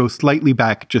 go slightly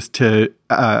back just to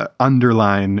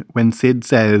underline when Sid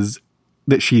says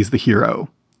that she's the hero.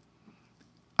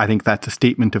 I think that's a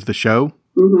statement of the show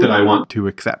that I want to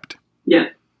accept. Yeah.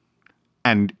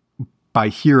 And by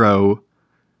hero,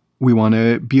 we want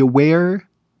to be aware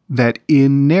that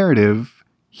in narrative,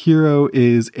 hero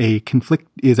is a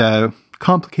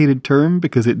complicated term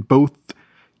because it both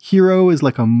hero is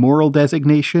like a moral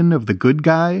designation of the good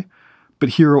guy, but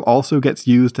hero also gets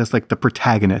used as like the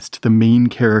protagonist, the main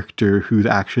character whose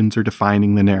actions are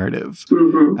defining the narrative.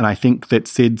 And I think that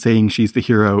Sid saying she's the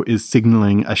hero is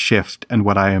signaling a shift, and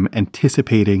what I am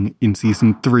anticipating in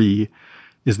season 3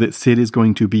 is that Sid is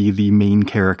going to be the main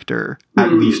character,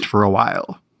 at least for a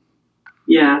while.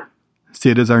 Yeah.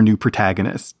 Sid is our new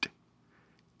protagonist.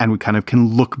 And we kind of can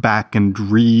look back and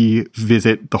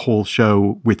revisit the whole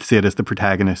show with Sid as the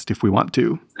protagonist if we want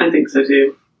to. I think so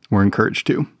too. We're encouraged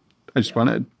to. I just want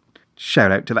to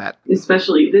shout out to that.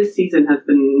 Especially this season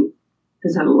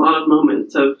has had a lot of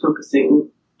moments of focusing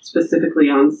specifically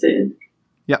on Sid.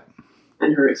 Yep.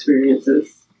 And her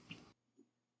experiences.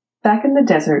 Back in the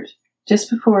desert, just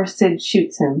before Sid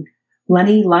shoots him,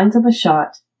 Lenny lines up a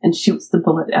shot and shoots the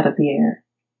bullet out of the air.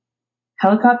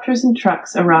 Helicopters and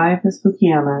trucks arrive with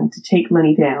Fukuyama to take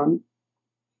Lenny down.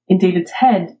 In David's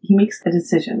head, he makes a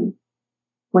decision.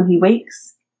 When he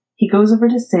wakes, he goes over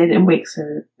to Sid and wakes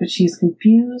her, but she's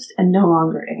confused and no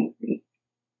longer angry.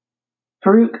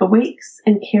 Farouk awakes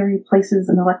and Carrie places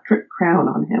an electric crown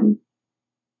on him.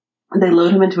 They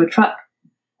load him into a truck,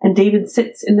 and David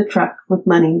sits in the truck with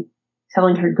Lenny,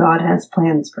 telling her God has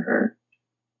plans for her.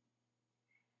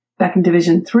 Back in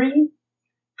Division 3,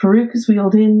 Farouk is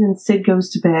wheeled in and Sid goes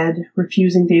to bed,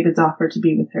 refusing David's offer to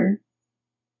be with her.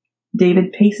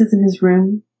 David paces in his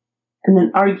room and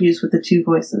then argues with the two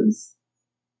voices.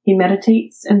 He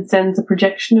meditates and sends a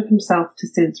projection of himself to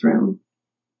Sid's room.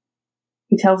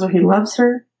 He tells her he loves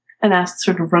her and asks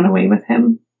her to run away with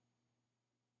him.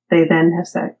 They then have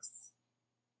sex.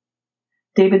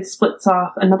 David splits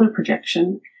off another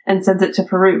projection and sends it to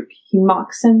Farouk. He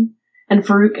mocks him, and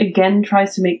Farouk again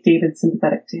tries to make David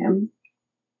sympathetic to him.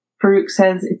 Farouk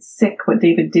says it's sick what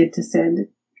David did to Sid.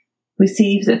 We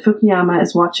see that Fukuyama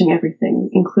is watching everything,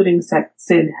 including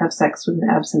Sid have sex with an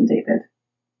absent David.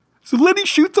 So Lenny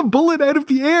shoots a bullet out of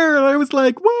the air, and I was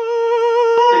like, what?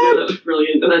 I know, that was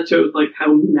brilliant, and that shows like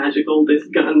how magical this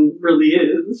gun really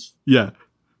is. Yeah.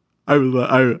 I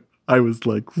was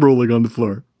like rolling on the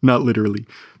floor. Not literally,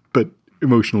 but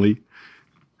emotionally.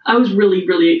 I was really,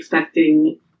 really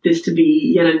expecting this to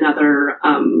be yet another,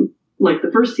 like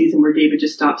the first season where David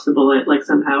just stops the bullet, like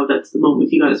somehow that's the moment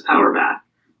he got his power back.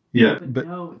 Yeah, but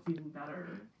no, it's even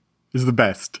better. It's the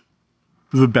best.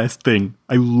 It's the best thing.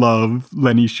 I love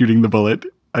Lenny shooting the bullet.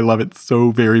 I love it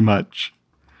so very much.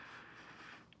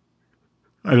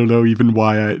 I don't know even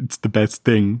why it's the best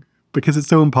thing. Because it's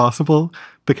so impossible.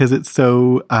 Because it's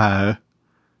so,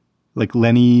 like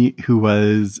Lenny, who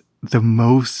was the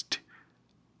most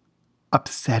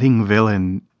upsetting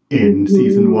villain in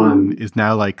season 1, is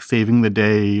now like saving the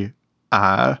day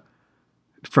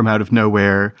from out of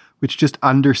nowhere, which just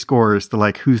underscores the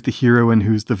like who's the hero and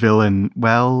who's the villain.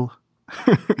 Well,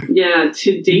 yeah,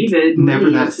 to David, never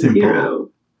Lenny that is simple. His hero.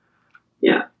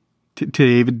 Yeah, to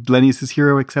David, Lenny's his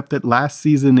hero. Except that last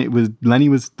season Lenny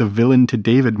was the villain to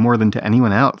David more than to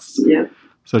anyone else. Yeah.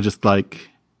 So just like,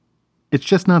 it's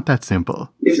just not that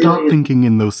simple. It Stop really thinking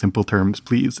in those simple terms,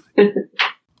 please.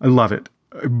 I love it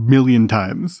 1,000,000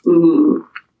 times. Mm-hmm.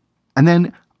 And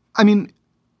then, I mean,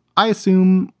 I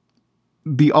assume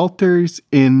the alters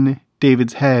in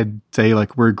David's head say,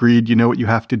 like, we're agreed, you know what you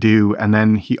have to do, and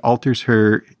then he alters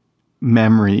her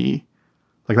memory.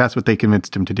 Like, that's what they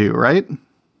convinced him to do, right?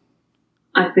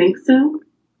 I think so.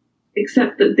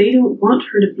 Except that they don't want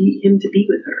him to be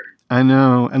with her. I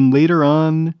know. And later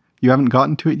on, you haven't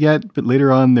gotten to it yet, but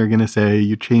later on they're going to say,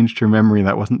 you changed her memory,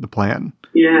 that wasn't the plan.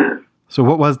 Yeah. So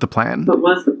what was the plan? What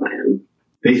was the plan?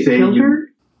 They say Kill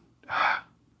her?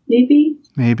 Maybe?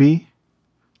 Maybe.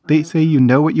 They say you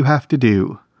know what you have to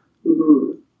do.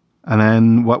 Mm-hmm. And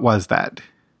then what was that?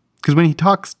 Because when he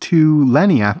talks to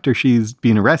Lenny after she's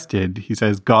been arrested, he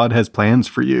says, God has plans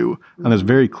for you. Mm-hmm. And it's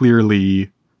very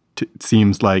clearly,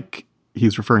 seems like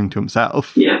he's referring to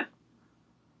himself. Yeah.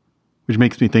 Which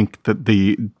makes me think that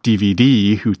the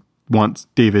DVD who wants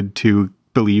David to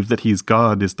believe that he's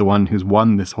God is the one who's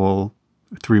won this whole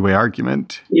three-way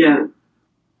argument. Yeah.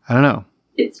 I don't know.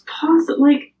 It's possible,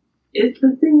 like,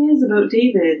 the thing is about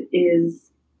David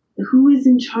is who is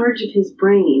in charge of his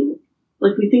brain?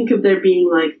 Like, we think of there being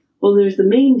like, well, there's the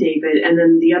main David and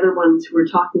then the other ones who are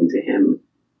talking to him.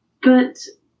 But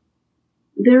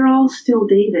they're all still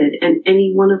David, and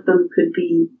any one of them could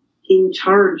be in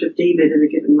charge of David at a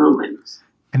given moment.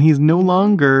 And he's no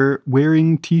longer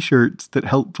wearing t-shirts that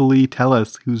helpfully tell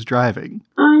us who's driving.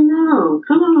 I know.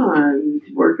 Come on,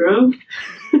 wardrobe.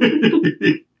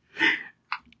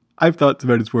 I've thoughts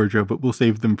about his wardrobe, but we'll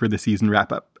save them for the season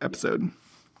wrap-up episode.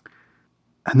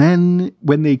 And then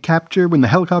when the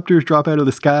helicopters drop out of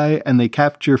the sky and they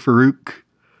capture Farouk,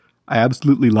 I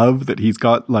absolutely love that he's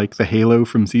got like the halo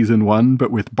from season 1,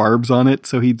 but with barbs on it,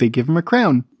 so they give him a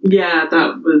crown. Yeah,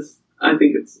 I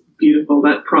think it's beautiful.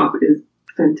 That prop is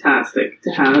fantastic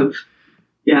to have,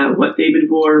 what David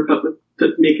wore, but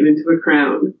make it into a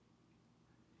crown.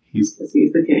 He's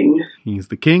the king. He's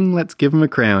the king, let's give him a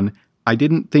crown. I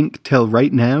didn't think till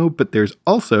right now, but there's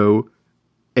also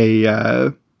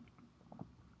an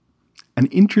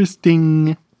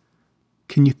interesting...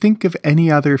 Can you think of any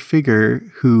other figure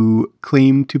who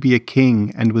claimed to be a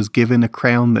king and was given a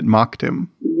crown that mocked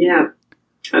him? Yeah,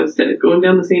 I was going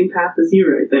down the same path as you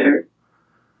right there.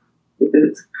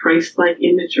 It's Christ-like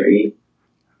imagery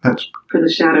for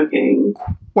the Shadow King.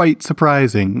 Quite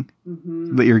surprising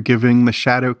that you're giving the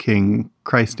Shadow King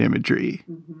Christ imagery.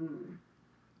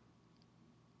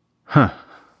 Huh.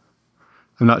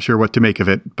 I'm not sure what to make of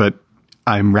it, but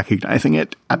I'm recognizing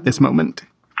it at this moment.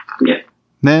 Yeah.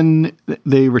 Then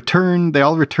they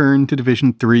all return to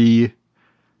Division 3.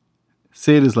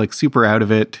 Sid is like super out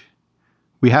of it.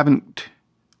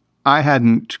 I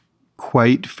hadn't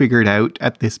quite figured out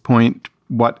at this point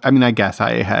I guess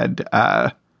I had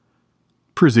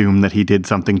presumed that he did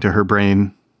something to her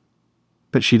brain,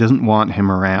 but she doesn't want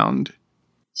him around.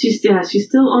 She's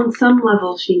still on some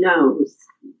level she knows,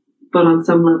 but on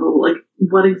some level, like,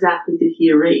 what exactly did he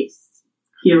erase?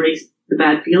 He erased the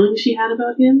bad feelings she had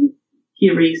about him? He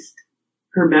erased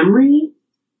her memory?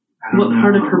 What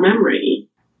part of her memory?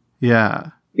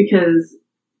 Yeah. Because,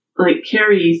 like,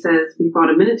 Carrie says we fought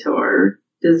a Minotaur.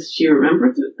 Does she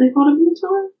remember that they fought a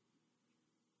Minotaur?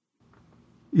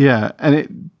 Yeah,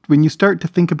 and when you start to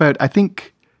think about, I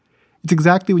think it's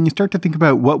exactly when you start to think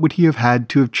about what would he have had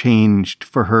to have changed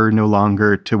for her no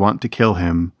longer to want to kill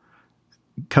him,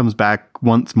 comes back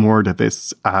once more to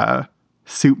this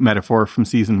soup metaphor from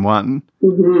season 1.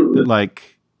 Mm-hmm. That,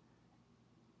 like,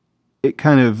 it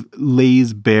kind of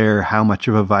lays bare how much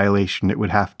of a violation it would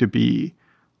have to be.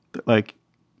 That, like,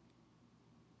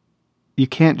 you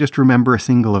can't just remember a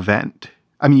single event.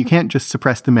 I mean, you can't just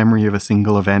suppress the memory of a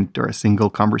single event or a single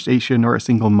conversation or a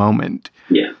single moment.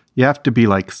 Yeah. You have to be,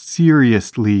 like,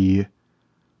 seriously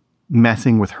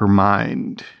messing with her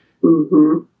mind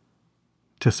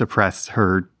to suppress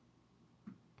her,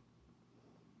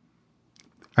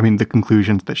 the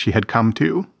conclusions that she had come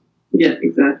to. Yeah,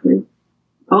 exactly.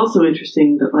 Also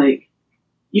interesting that, like,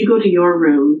 you go to your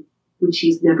room, which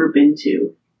he's never been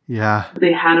to. Yeah.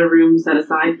 They had a room set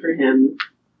aside for him,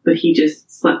 but he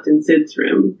just slept in Sid's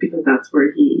room because that's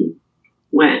where he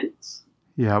went.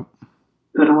 Yep.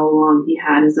 But all along he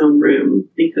had his own room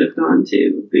that he could have gone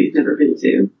to, but he's never been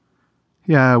to.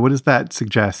 Yeah, what does that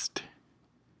suggest?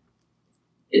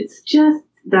 It's just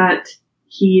that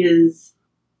he is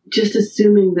just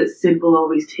assuming that Sid will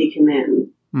always take him in.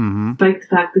 Mm-hmm. Despite the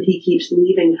fact that he keeps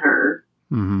leaving her,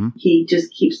 he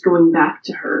just keeps going back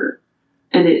to her.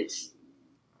 And it's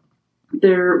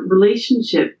their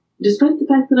relationship, despite the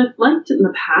fact that I've liked it in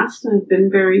the past, I've been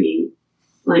very,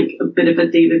 like, a bit of a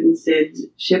David and Sid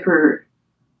shipper,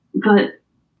 but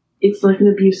it's like an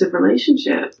abusive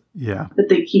relationship. Yeah. That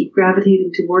they keep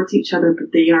gravitating towards each other,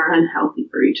 but they are unhealthy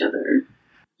for each other.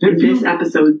 And this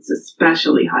episode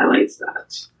especially highlights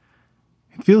that.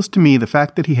 It feels to me the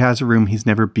fact that he has a room he's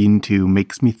never been to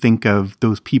makes me think of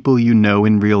those people you know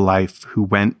in real life who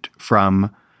went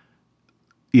from,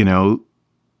 the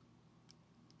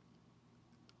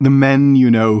men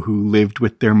you know who lived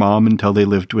with their mom until they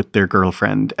lived with their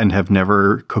girlfriend and have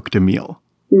never cooked a meal.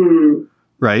 Mm.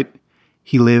 Right?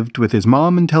 He lived with his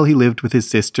mom until he lived with his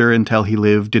sister, until he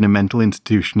lived in a mental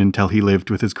institution, until he lived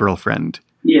with his girlfriend.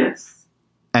 Yes.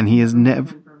 And he has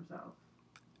never...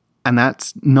 And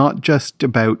that's not just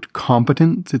about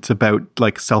competence, it's about,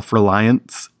 like,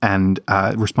 self-reliance and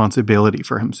responsibility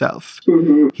for himself.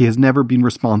 Mm-hmm. He has never been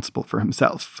responsible for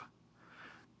himself.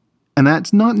 And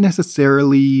that's not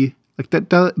necessarily, like,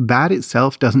 that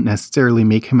itself doesn't necessarily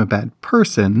make him a bad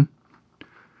person,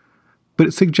 but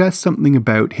it suggests something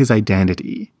about his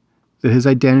identity. That his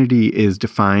identity is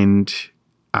defined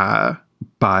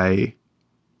by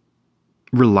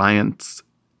reliance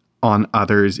on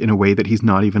others in a way that he's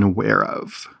not even aware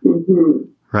of. Mm-hmm.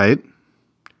 Right?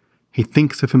 He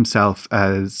thinks of himself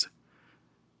as,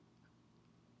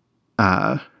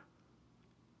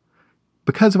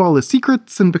 because of all his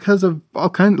secrets and because of all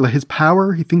kinds of his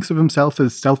power, he thinks of himself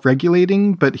as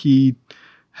self-regulating, but he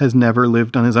has never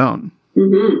lived on his own.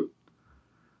 Mm-hmm.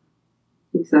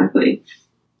 Exactly.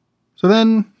 So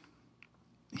then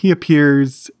he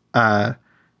appears as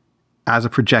a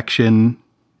projection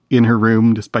in her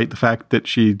room, despite the fact that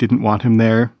she didn't want him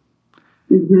there.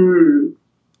 Mm-hmm.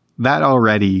 That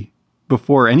already,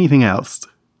 before anything else,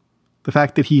 the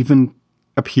fact that he even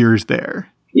appears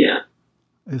there. Yeah.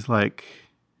 Is like...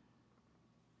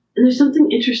 And there's something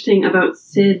interesting about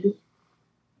Sid.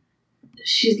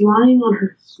 She's lying on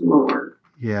her floor.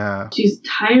 Yeah. She's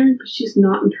tired, but she's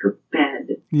not in her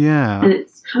bed. Yeah. And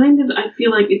it's kind of, I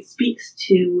feel like it speaks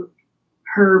to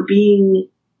her being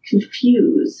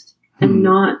confused and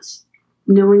not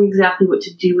knowing exactly what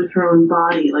to do with her own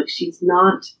body. Like, she's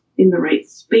not in the right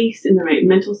space, in the right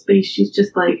mental space. She's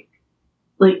just like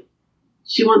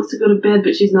she wants to go to bed,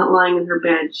 but she's not lying in her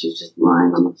bed. She's just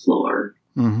lying on the floor.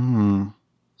 Mm-hmm.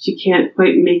 She can't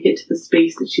quite make it to the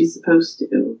space that she's supposed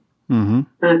to. Mm-hmm.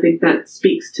 And I think that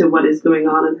speaks to what is going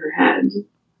on in her head.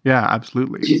 Yeah,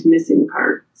 absolutely. She's missing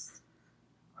parts.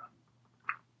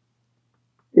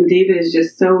 And David is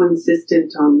just so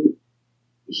insistent on...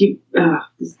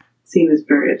 this scene is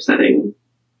very upsetting.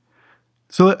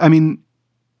 So, I mean,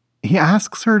 he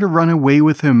asks her to run away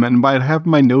with him, and I have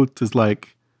my notes as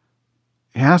like,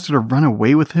 he asked her to run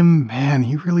away with him? Man,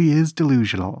 he really is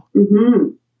delusional. Mm-hmm.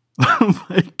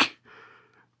 Like,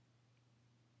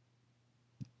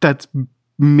 that's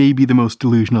maybe the most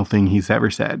delusional thing he's ever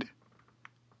said.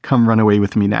 Come run away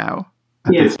with me now,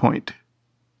 at this point.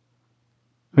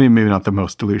 I mean, maybe not the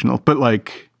most delusional, but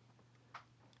like,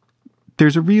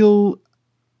 there's a real...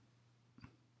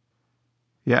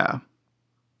 Yeah.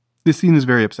 This scene is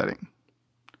very upsetting.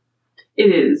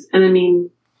 It is. And I mean,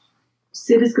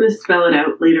 Sid is going to spell it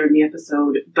out later in the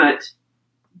episode, but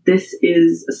this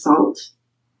is assault.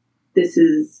 This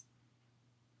is...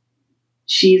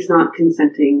 She's not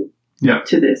consenting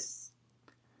to this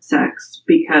sex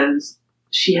because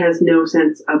she has no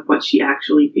sense of what she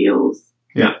actually feels.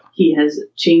 Yeah. He has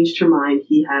changed her mind.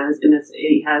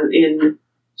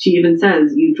 She even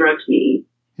says, "You drugged me."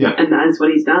 Yeah. And that is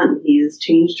what he's done. He has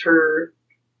changed her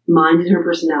mind and her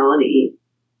personality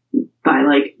by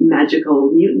like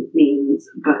magical mutant means,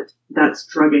 but that's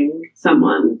drugging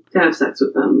someone to have sex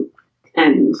with them.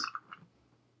 And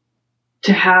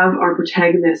to have our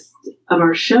protagonist of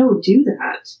our show do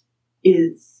that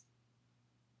is,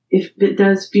 if it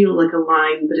does feel like a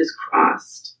line that is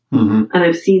crossed. Mm-hmm. And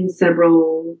I've seen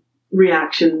several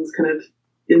reactions kind of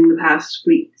in the past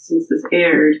week since this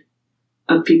aired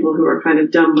of people who are kind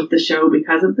of done with the show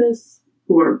because of this,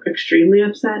 who are extremely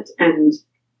upset, and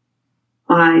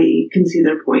I can see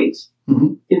their point.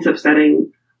 Mm-hmm. It's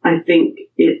upsetting. I think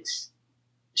it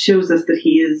shows us that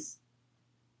he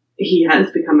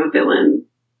has become a villain,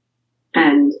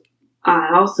 and I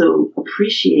also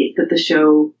appreciate that the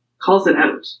show calls it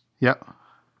out. Yeah.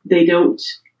 They don't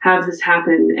have this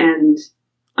happen, and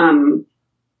I'm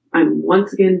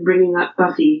once again bringing up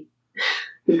Buffy.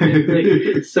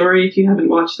 Like, sorry if you haven't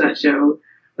watched that show,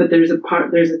 but there's a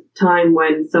time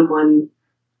when someone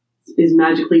is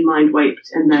magically mind wiped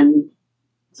and then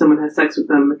someone has sex with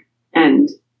them and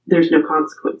there's no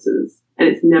consequences, and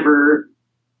it's never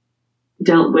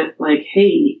dealt with like,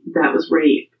 hey, that was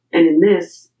rape. And in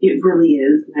this, it really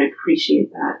is, and I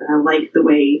appreciate that, and I like the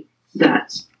way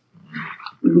that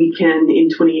we can in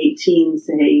 2018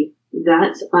 say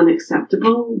that's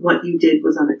unacceptable. What you did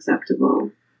was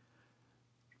unacceptable.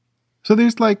 So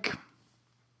there's like,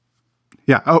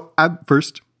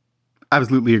 first,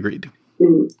 absolutely agreed.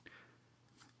 Mm.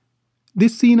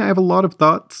 This scene, I have a lot of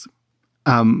thoughts.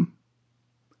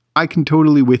 I can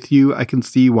totally with you. I can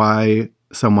see why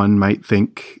someone might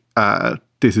think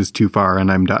this is too far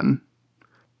and I'm done.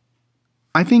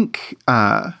 I think,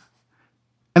 and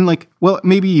like, well,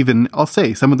 maybe even I'll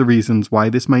say some of the reasons why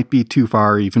this might be too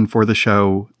far even for the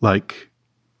show, like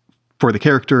for the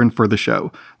character and for the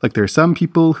show. Like, there are some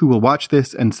people who will watch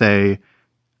this and say,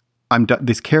 I'm done.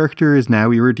 This character is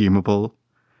now irredeemable.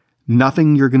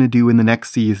 Nothing you're going to do in the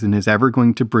next season is ever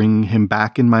going to bring him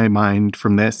back in my mind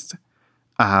from this.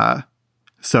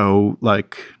 So,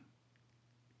 like,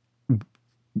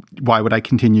 why would I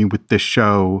continue with this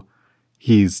show?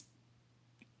 He's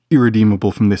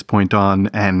irredeemable from this point on,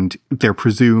 and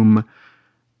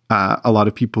a lot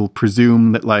of people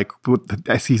presume that, like,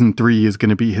 season 3 is going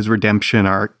to be his redemption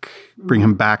arc, bring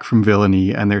him back from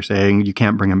villainy, and they're saying you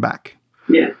can't bring him back.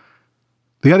 Yeah.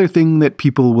 The other thing that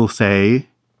people will say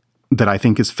that I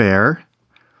think is fair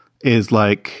is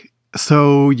like,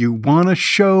 so you want to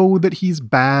show that he's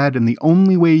bad, and the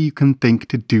only way you can think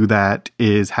to do that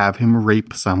is have him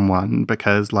rape someone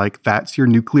because, like, that's your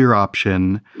nuclear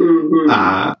option.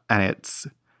 And it's,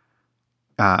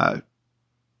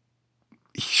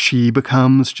 she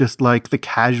becomes just like the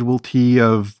casualty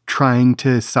of trying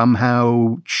to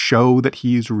somehow show that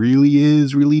he's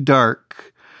really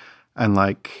dark. And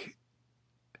like,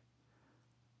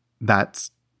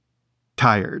 that's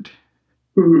tired.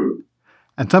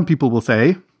 And some people will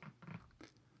say,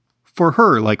 for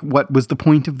her, like, what was the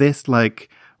point of this? Like,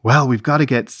 well, we've got to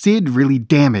get Sid really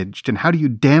damaged. And how do you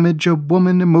damage a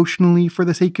woman emotionally for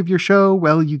the sake of your show?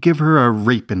 Well, you give her a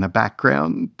rape in the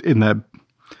background, in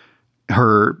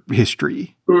her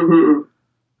history.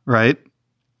 Right?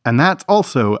 And that's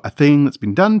also a thing that's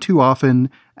been done too often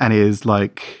and is,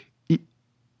 like,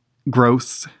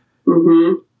 gross.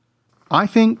 I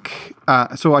think,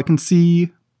 so I can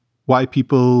see why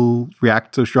people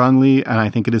react so strongly, and I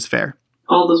think it is fair.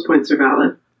 All those points are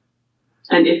valid.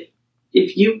 And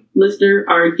if you, listener,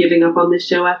 are giving up on this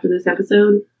show after this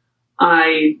episode,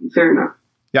 fair enough.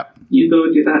 Yeah. You go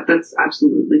and do that. That's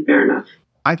absolutely fair enough.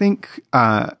 I think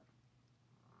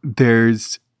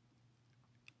there's,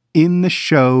 in the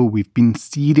show, we've been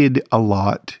seeded a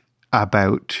lot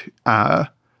about that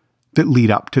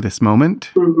lead up to this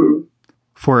moment.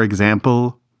 For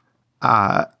example,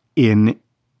 in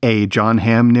a John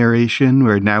Hamm narration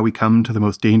where now we come to the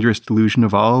most dangerous delusion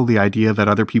of all, the idea that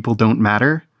other people don't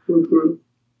matter.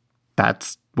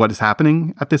 That's what is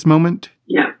happening at this moment.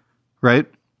 Yeah. Right?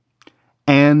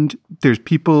 And there's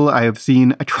people I have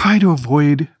seen, I try to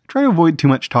avoid too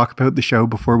much talk about the show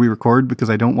before we record because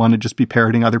I don't want to just be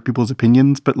parroting other people's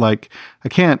opinions, but like I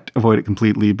can't avoid it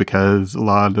completely because a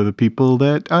lot of the people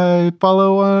that I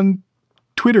follow on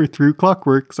Twitter through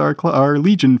Clockworks are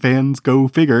Legion fans, go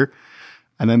figure.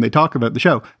 And then they talk about the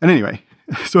show. And anyway,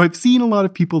 so I've seen a lot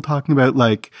of people talking about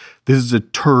like, this is a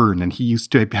turn and he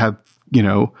used to have, you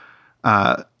know,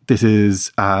 this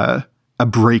is a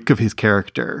break of his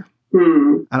character.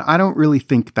 And I don't really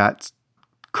think that's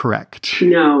correct.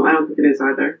 No, I don't think it is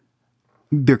either.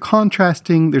 They're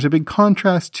contrasting. There's a big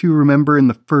contrast to remember in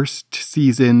the first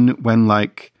season when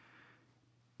like,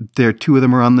 two of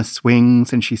them are on the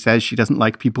swings and she says she doesn't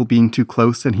like people being too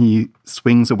close and he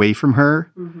swings away from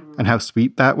her and how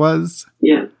sweet that was.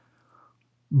 Yeah.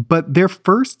 But their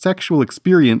first sexual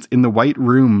experience in the White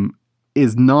Room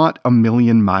is not a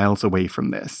million miles away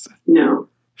from this. No.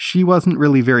 She wasn't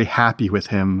really very happy with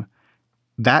him.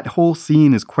 That whole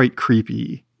scene is quite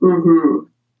creepy.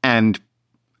 And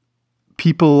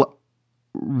people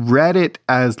read it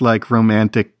as like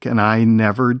romantic and I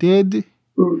never did.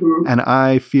 And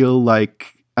I feel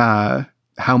like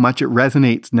how much it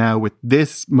resonates now with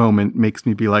this moment makes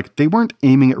me be like, they weren't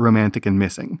aiming at romantic and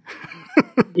missing.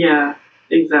 Yeah,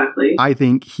 exactly. I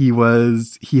think he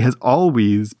has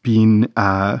always been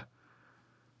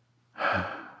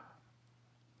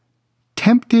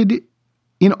tempted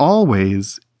in all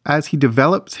ways. As he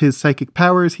develops his psychic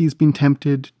powers, he's been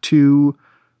tempted to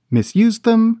misuse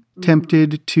them,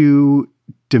 tempted to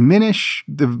diminish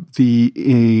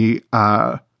the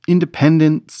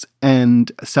independence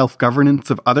and self-governance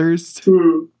of others.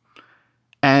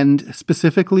 And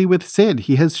specifically with Sid,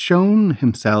 he has shown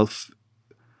himself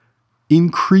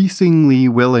increasingly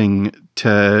willing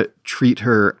to treat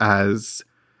her as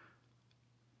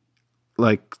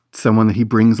like someone that he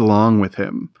brings along with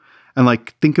him. And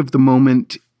like, think of the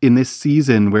moment in this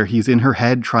season where he's in her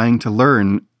head trying to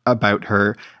learn about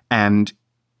her, and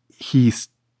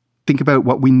think about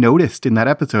what we noticed in that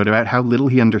episode about how little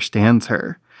he understands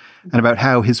her and about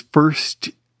how his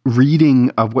first reading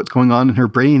of what's going on in her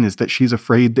brain is that she's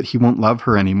afraid that he won't love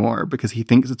her anymore because he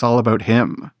thinks it's all about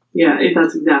him. Yeah,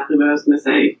 that's exactly what I was going to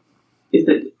say, is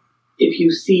that if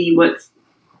you see what is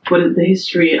the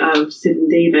history of Sid and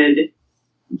David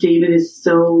is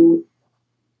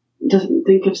doesn't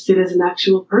think of Sid as an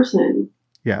actual person.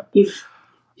 Yeah.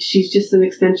 She's just an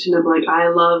extension of like, I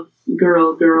love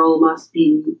girl must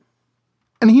be.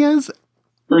 And he has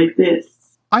like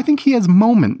this. I think he has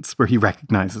moments where he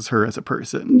recognizes her as a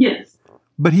person. Yes.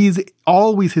 But he's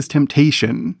always, his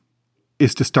temptation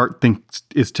is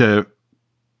to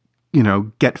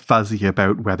get fuzzy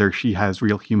about whether she has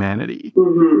real humanity.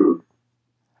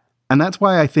 And that's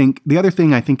why I think, the other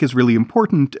thing I think is really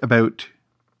important about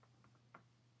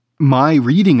my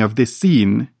reading of this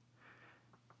scene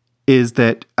is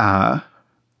that I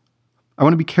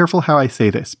want to be careful how I say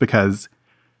this, because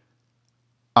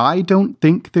I don't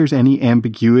think there's any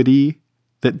ambiguity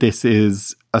that this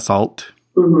is assault.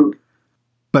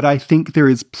 But I think it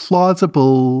is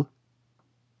plausible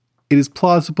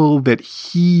that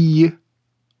he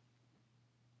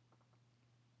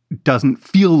doesn't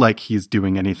feel like he's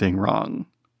doing anything wrong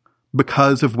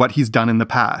because of what he's done in the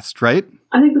past, right?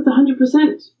 I think that's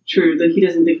 100% true, that he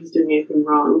doesn't think he's doing anything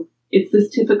wrong. It's this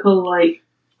typical, like,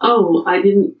 oh, I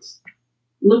didn't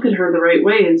look at her the right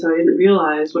way, and so I didn't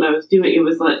realize what I was doing. It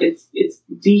was like, it's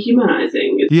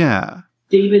dehumanizing. Yeah.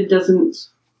 David doesn't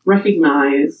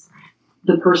recognize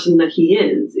the person that he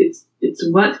is. It's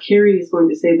what Carrie is going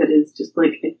to say that is just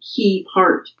like a key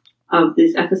part of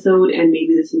this episode and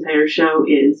maybe this entire show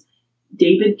is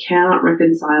David cannot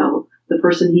reconcile the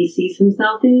person he sees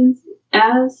himself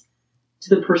as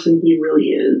to the person he really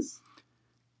is.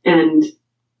 And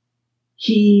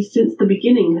he, since the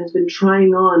beginning, has been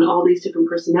trying on all these different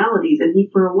personalities, and he,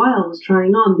 for a while, was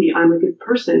trying on the I'm a good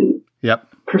person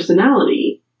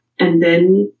personality. And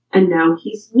now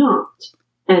he's not.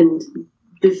 And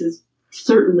this is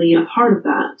certainly a part of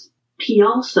that. He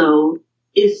also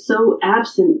is so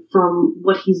absent from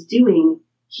what he's doing.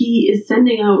 He is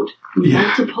sending out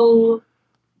multiple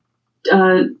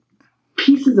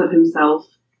pieces of himself.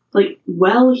 Like,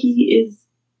 while he is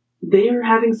there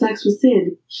having sex with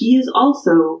Sid, he is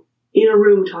also in a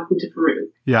room talking to Farouk.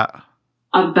 Yeah.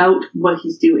 About what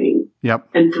he's doing. Yep.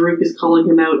 And Farouk is calling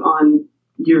him out on,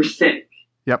 you're sick.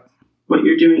 Yep. What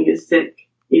you're doing is sick.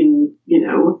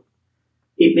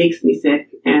 It makes me sick.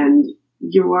 And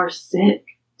you are sick,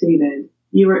 David.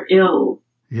 You are ill.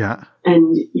 Yeah.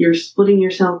 And you're splitting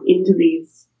yourself into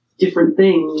these different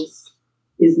things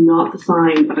is not the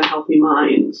sign of a healthy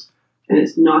mind. And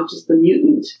it's not just the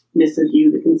mutantness of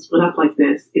you that can split up like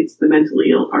this. It's the mentally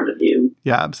ill part of you.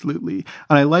 Yeah, absolutely.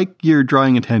 And I like your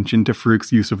drawing attention to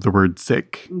Farouk's use of the word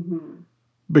sick. Mm-hmm.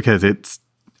 Because it's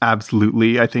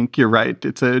absolutely, I think you're right.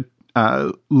 It's a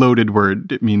loaded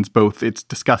word. It means both it's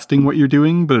disgusting what you're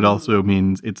doing, but it also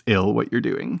means it's ill what you're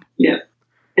doing. Yeah.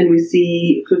 And we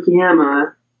see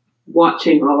Fukuyama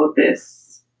watching all of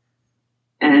this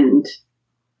and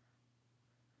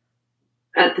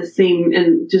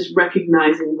and just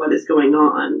recognizing what is going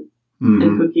on. Mm-hmm.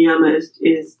 And Fukuyama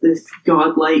is this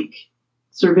godlike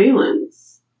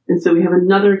surveillance. And so we have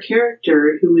another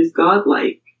character who is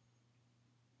godlike.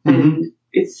 Mm-hmm. And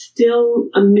it's still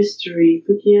a mystery.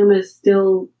 Fukuyama is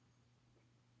still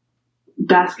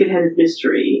basket-headed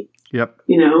mystery. Yep.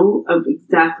 Of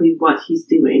exactly what he's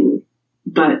doing.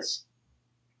 But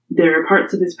there are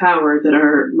parts of his power that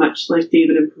are much like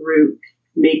David and Farouk,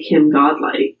 make him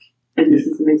godlike. And this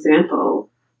is an example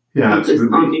of this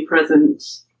omnipresent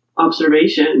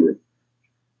observation.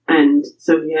 And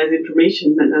so he has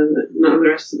information that none of the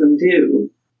rest of them do.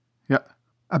 Yeah.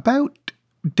 About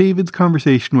David's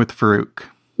conversation with Farouk.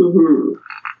 Mm-hmm.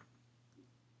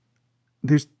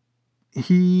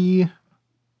 He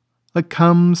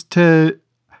comes to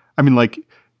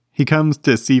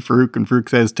see Farouk, and Farouk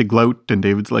says to gloat, and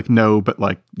David's like, no, but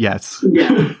yes.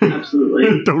 Yeah, absolutely.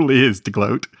 It totally is to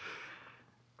gloat.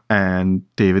 And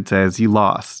David says, you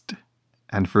lost.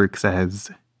 And Farouk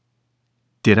says,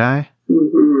 did I?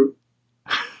 Mm-hmm.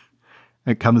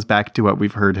 It comes back to what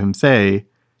we've heard him say,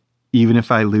 even if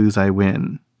I lose, I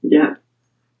win. Yeah.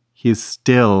 He's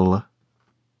still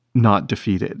not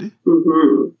defeated.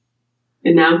 Mm-hmm.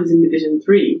 And now he's in Division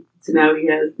 3. So now he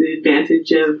has the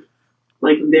advantage of,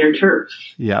 their turf.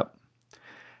 Yep.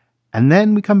 And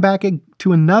then we come back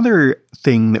to another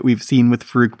thing that we've seen with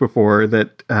Farouk before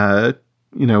that,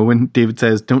 when David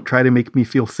says, don't try to make me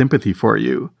feel sympathy for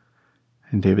you.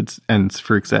 And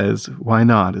Farouk says, why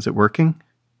not? Is it working?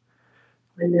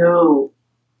 I know.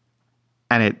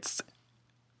 And it's,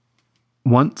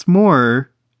 once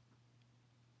more,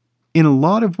 in a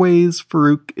lot of ways,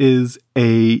 Farouk is a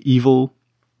evil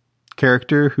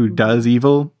character who does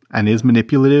evil and is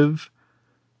manipulative.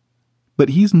 But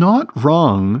he's not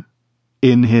wrong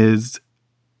in his,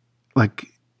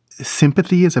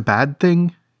 sympathy is a bad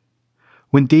thing.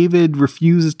 When David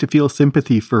refuses to feel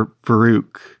sympathy for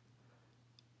Farouk,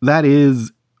 that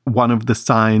is one of the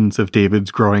signs of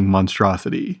David's growing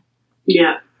monstrosity.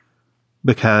 Yeah.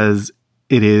 Because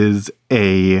it is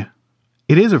a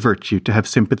virtue to have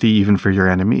sympathy even for your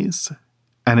enemies.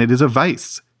 And it is a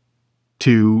vice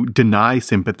to deny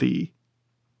sympathy.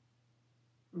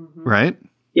 Mm-hmm. Right?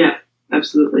 Yeah,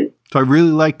 absolutely. So I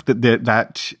really like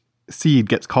that seed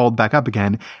gets called back up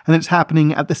again. And it's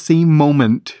happening at the same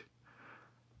moment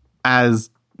as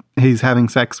he's having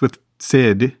sex with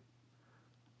Sid,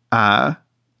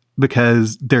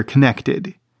 because they're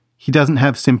connected. He doesn't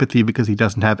have sympathy because he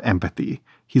doesn't have empathy.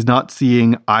 He's not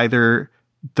seeing either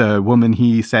the woman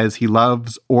he says he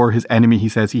loves or his enemy he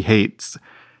says he hates.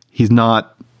 He's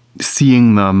not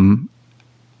seeing them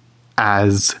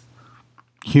as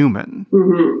human.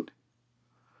 Mm-hmm.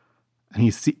 And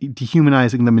he's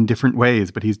dehumanizing them in different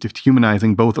ways, but he's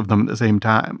dehumanizing both of them at the same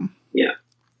time. Yeah.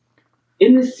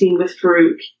 In this scene with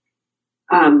Farouk,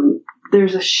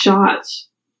 there's a shot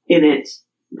in it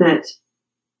that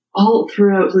all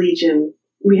throughout Legion,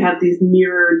 we have these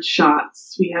mirrored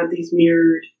shots. We have these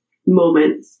mirrored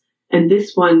moments. And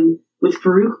this one, with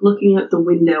Farouk looking out the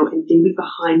window and David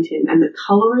behind him, and the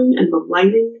coloring and the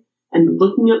lighting and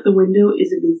looking out the window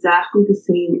is exactly the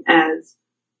same as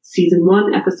Season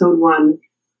 1, Episode 1,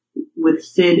 with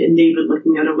Sid and David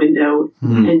looking out a window.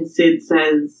 Mm. And Sid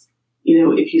says,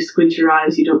 if you squint your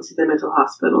eyes, you don't see the mental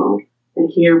hospital. And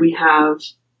here we have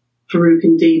Farouk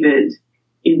and David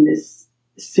in this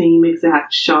same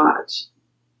exact shot.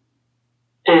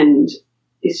 And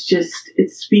it's just,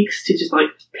 it speaks to just like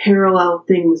parallel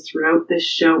things throughout this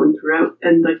show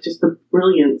and like just the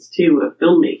brilliance too of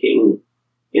filmmaking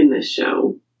in this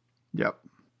show. Yep.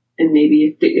 And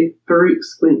maybe if Farouk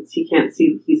squints, he can't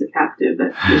see that he's a captive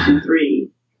at Mission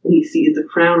 3, and he sees the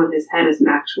crown on his head as an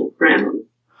actual crown.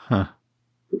 Huh.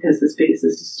 Because his face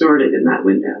is distorted in that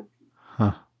window.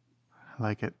 Huh. I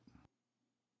like it.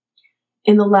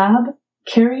 In the lab,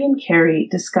 Carrie and Carrie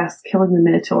discuss killing the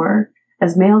Minotaur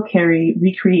as male Carrie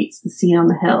recreates the scene on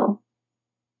the hill.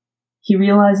 He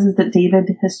realizes that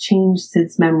David has changed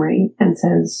Sid's memory and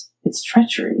says it's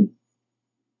treachery.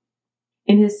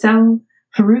 In his cell,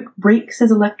 Farouk breaks his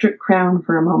electric crown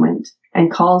for a moment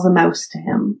and calls a mouse to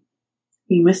him.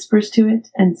 He whispers to it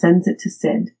and sends it to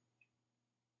Sid.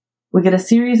 We get a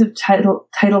series of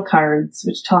title cards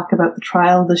which talk about the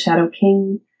trial of the Shadow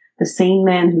King, the sane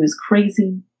man who is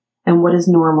crazy, and what is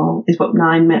normal is what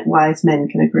 9 wise men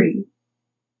can agree.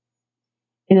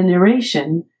 In a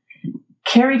narration,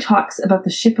 Carrie talks about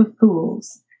the Ship of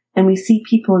Fools, and we see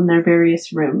people in their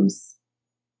various rooms.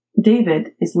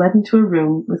 David is led into a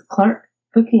room with Clark,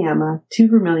 Fukuyama, 2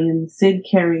 Vermilion, Sid,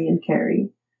 Carrie, and Carrie.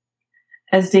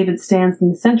 As David stands in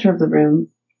the center of the room,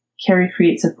 Carrie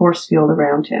creates a force field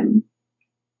around him.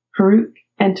 Farouk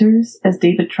enters as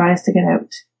David tries to get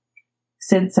out.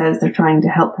 Sid says they're trying to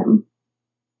help him.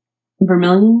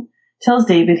 Vermilion tells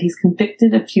David he's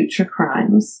convicted of future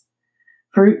crimes.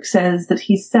 Farouk says that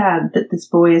he's sad that this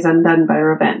boy is undone by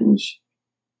revenge.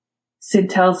 Sid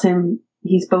tells him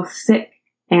he's both sick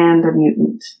and a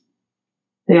mutant.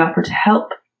 They offer to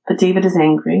help, but David is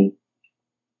angry.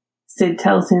 Sid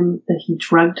tells him that he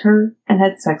drugged her and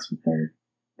had sex with her,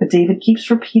 but David keeps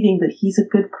repeating that he's a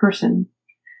good person,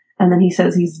 and then he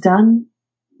says he's done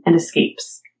and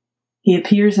escapes. He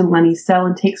appears in Lenny's cell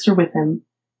and takes her with him.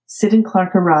 Sid and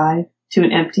Clark arrive to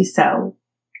an empty cell,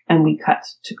 and we cut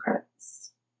to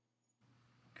credits.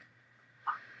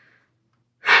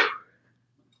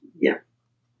 Yeah.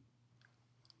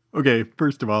 Okay,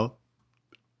 first of all,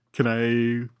 can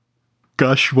I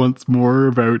gush once more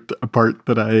about a part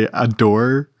that I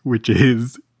adore, which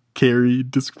is Carrie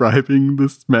describing the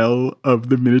smell of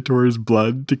the Minotaur's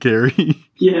blood to Carrie?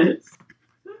 Yes.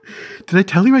 Did I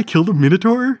tell you I killed a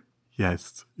Minotaur?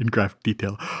 Yes, in graphic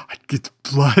detail. It's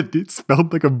blood. It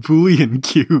smelled like a Boolean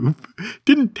cube.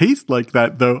 Didn't taste like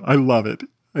that, though. I love it.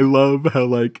 I love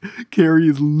how, Carrie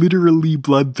is literally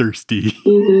bloodthirsty.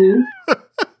 Mm-hmm.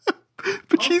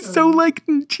 But she's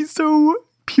so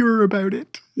pure about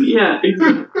it. Yeah,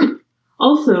 exactly.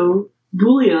 Also,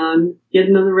 bouillon, yet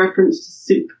another reference to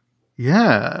soup.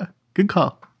 Yeah, good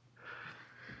call.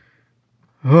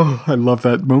 Oh, I love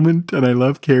that moment, and I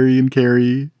love Carrie and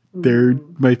Carrie. They're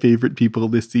my favorite people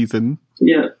this season.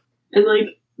 Yeah. And,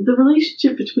 the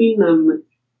relationship between them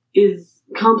is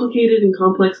complicated and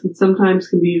complex and sometimes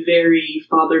can be very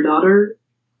father-daughter.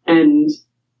 And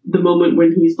the moment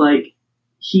when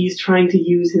he's trying to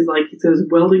use his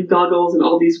welding goggles and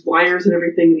all these wires and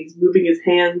everything, and he's moving his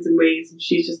hands in ways, and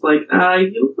she's just like,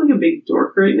 you look like a big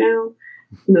dork right now.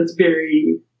 And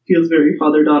feels very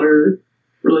father-daughter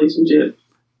relationship.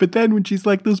 But then when she's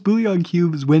like, those bouillon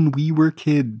cubes when we were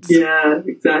kids. Yeah,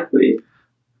 exactly.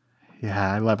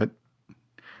 Yeah, I love it.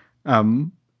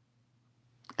 And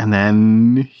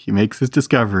then he makes his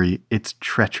discovery. It's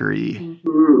treachery.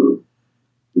 Mm-hmm.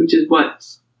 Which is what?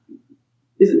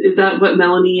 Is that what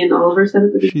Melanie and Oliver said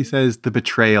at the beginning? She says the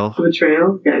betrayal. The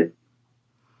betrayal? Okay.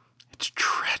 It's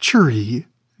treachery.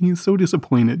 He's so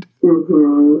disappointed.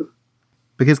 Mm-hmm.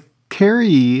 Because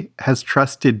Carrie has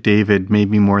trusted David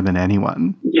maybe more than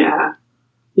anyone. Yeah,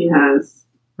 he has.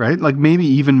 Right? Maybe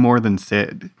even more than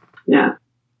Sid. Yeah,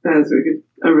 that is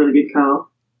a really good call.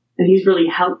 And he's really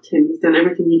helped him. He's done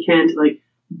everything he can to,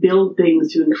 build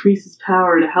things to increase his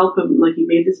power, to help him. He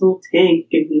made this whole tank,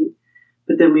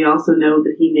 but then we also know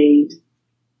that he made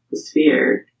the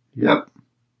sphere. Yep.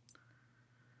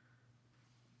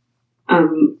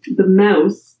 The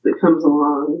mouse that comes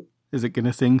along. Is it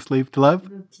gonna sing Slave to Love?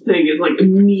 Thing is like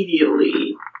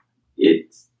immediately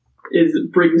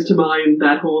brings to mind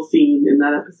that whole scene in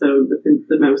that episode with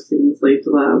the mouse singing Slave to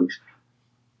Love.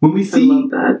 When we I love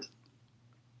that.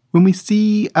 When we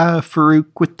see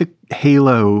Farouk with the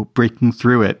halo breaking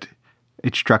through it,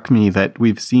 it struck me that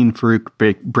we've seen Farouk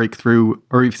break through,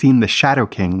 or we've seen the Shadow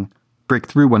King break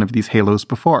through one of these halos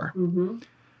before. Mm-hmm.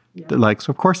 Yeah. They're like,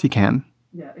 so of course he can.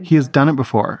 Yeah, exactly. He has done it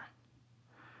before.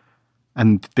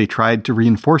 And they tried to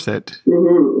reinforce it,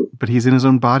 but he's in his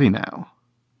own body now.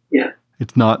 Yeah.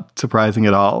 It's not surprising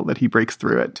at all that he breaks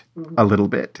through it a little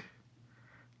bit.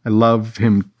 I love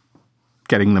him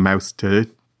getting the mouse to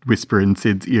whisper in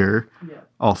Sid's ear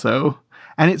also.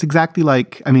 And it's exactly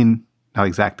like, I mean, not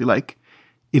exactly like,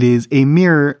 it is a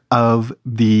mirror of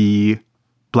the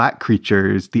black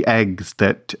creatures, the eggs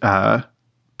that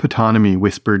Ptolemy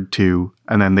whispered to,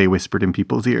 and then they whispered in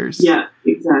people's ears. Yeah,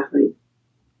 exactly.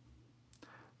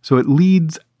 So it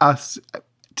leads us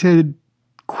to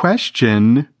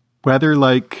question whether,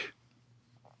 like,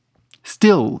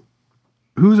 still,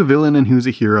 who's a villain and who's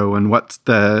a hero, and what's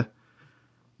the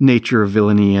nature of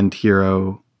villainy and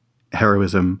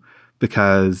heroism.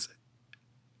 Because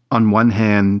on one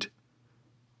hand,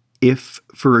 if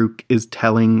Farouk is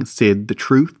telling Sid the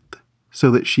truth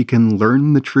so that she can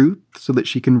learn the truth, so that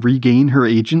she can regain her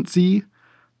agency,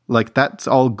 like, that's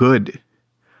all good.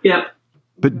 Yeah.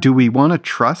 But do we want to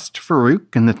trust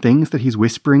Farouk and the things that he's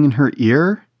whispering in her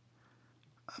ear?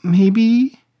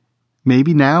 Maybe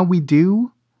now we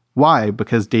do. Why?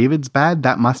 Because David's bad?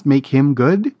 That must make him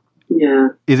good? Yeah.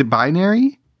 Is it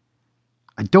binary?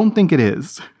 I don't think it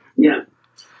is. Yeah.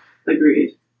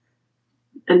 Agreed.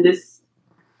 And this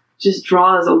just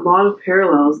draws a lot of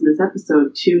parallels in this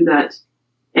episode to that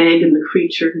egg and the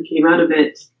creature who came out of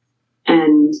it,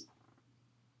 and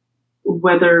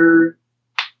whether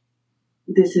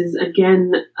this is,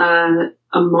 again, a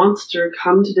monster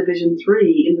come to Division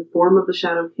 3 in the form of the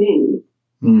Shadow King,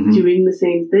 doing the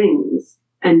same things,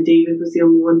 and David was the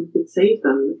only one who could save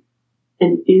them.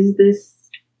 And is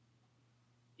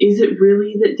it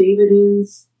really that David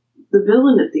is the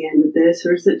villain at the end of this,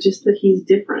 or is it just that he's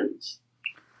different?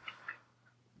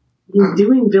 He's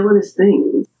doing villainous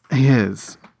things. He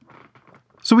is.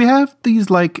 So we have these,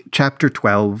 like, chapter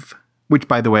 12, which,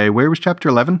 by the way, where was chapter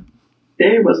 11?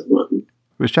 There was one.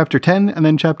 It was chapter 10 and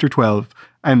then chapter 12.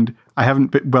 And I haven't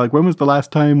been, well, like, when was the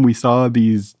last time we saw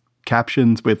these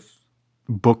captions with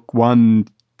book 1,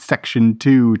 section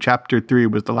 2, chapter 3?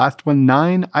 Was the last one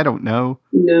 9? I don't know.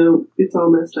 No, it's all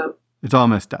messed up. It's all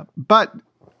messed up. But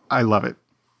I love it.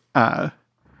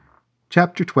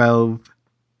 Chapter 12.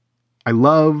 I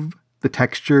love the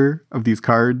texture of these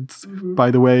cards,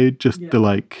 by the way. Just the,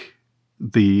 like,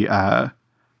 they're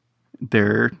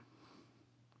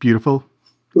beautiful.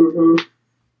 Mm-hmm.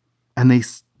 And they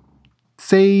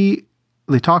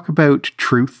talk about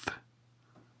truth.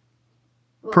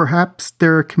 Perhaps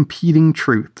there are competing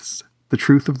truths. The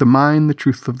truth of the mind, the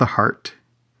truth of the heart.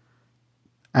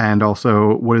 And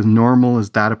also, what is normal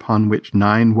is that upon which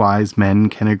 9 wise men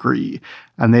can agree.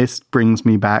 And this brings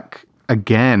me back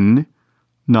again,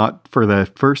 not for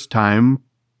the first time,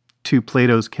 to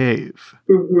Plato's cave.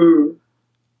 Mm-hmm.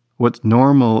 What's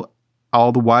normal,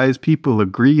 all the wise people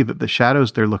agree that the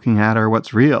shadows they're looking at are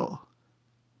what's real.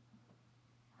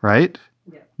 Right?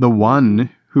 Yeah. The one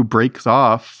who breaks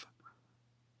off...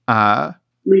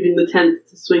 leaving the 10th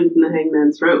to swing from the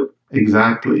hangman's rope.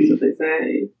 Exactly. That's what they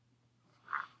say.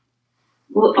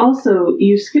 Well, also,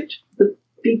 you skipped, the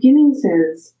beginning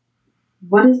says,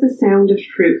 "What is the sound of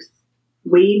truth?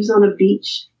 Waves on a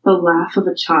beach, the laugh of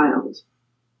a child."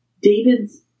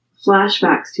 David's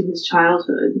flashbacks to his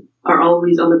childhood are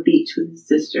always on the beach with his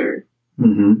sister.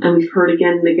 Mm-hmm. And we've heard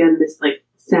again and again this, like,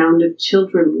 sound of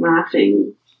children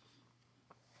laughing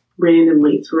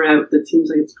randomly throughout that seems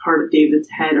like it's part of David's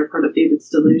head or part of David's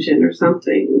delusion or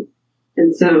something.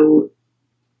 And so,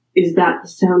 is that the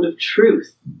sound of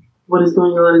truth? What is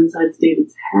going on inside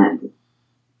David's head?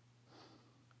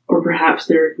 Or perhaps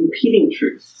there are competing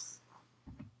truths.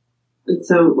 And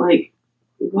so, like,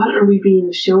 what are we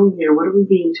being shown here? What are we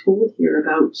being told here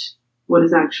about what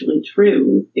is actually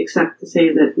true, except to say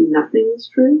that nothing is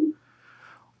true?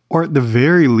 Or at the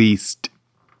very least,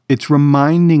 it's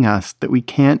reminding us that we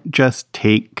can't just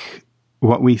take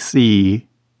what we see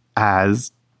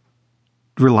as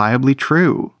reliably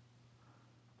true.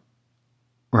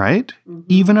 Right? Mm-hmm.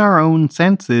 Even our own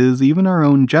senses, even our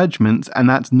own judgments, and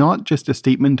that's not just a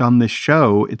statement on this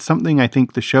show. It's something I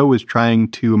think the show is trying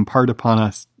to impart upon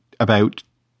us about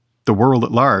the world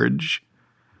at large.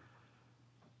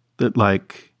 That,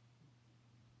 like,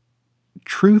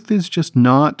 truth is just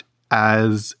not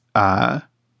as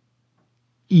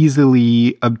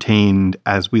easily obtained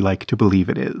as we like to believe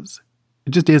it is.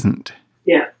 It just isn't.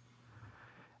 Yeah.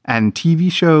 And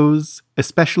TV shows,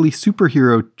 especially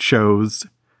superhero shows,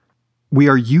 we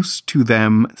are used to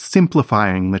them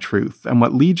simplifying the truth. And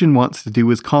what Legion wants to do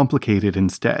is complicate it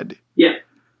instead. Yeah.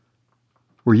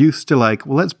 We're used to like,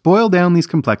 well, let's boil down these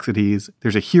complexities.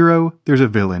 There's a hero, there's a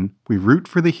villain. We root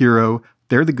for the hero.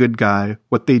 They're the good guy.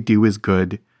 What they do is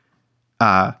good.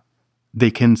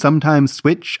 They can sometimes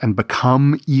switch and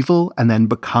become evil and then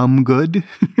become good.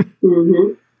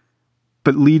 Mm-hmm.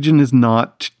 But Legion is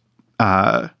not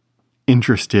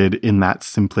interested in that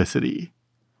simplicity.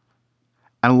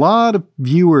 And a lot of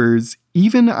viewers,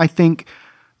 even I think,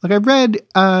 like I read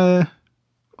a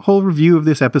whole review of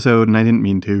this episode, and I didn't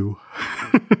mean to,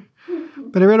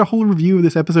 but I read a whole review of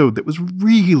this episode that was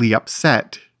really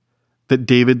upset that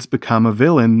David's become a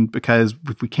villain because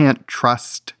if we can't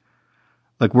trust,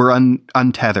 like we're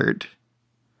untethered.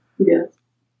 Yeah.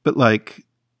 But like,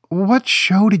 what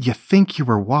show did you think you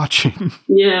were watching?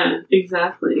 Yeah,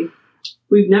 exactly.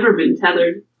 We've never been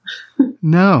tethered.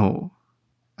 No.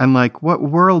 And like, what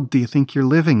world do you think you're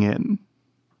living in?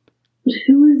 But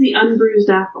who is the unbruised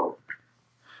apple?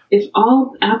 If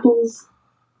all apples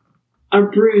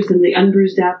are bruised and the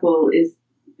unbruised apple is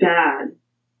bad,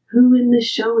 who in this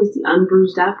show is the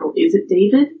unbruised apple? Is it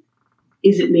David?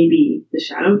 Is it maybe the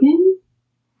Shadow King?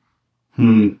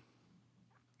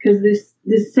 Because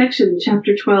this section,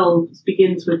 chapter 12,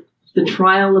 begins with the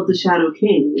trial of the Shadow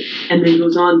King, and then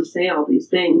goes on to say all these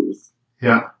things.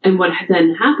 Yeah. And what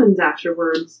then happens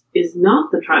afterwards is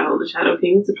not the trial of the Shadow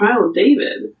King, it's the trial of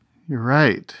David. You're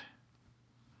right.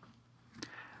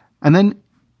 And then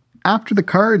after the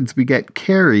cards, we get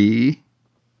Carrie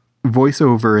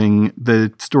voiceovering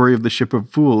the story of the Ship of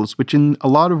Fools, which in a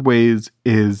lot of ways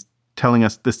is telling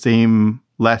us the same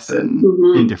lesson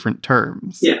in different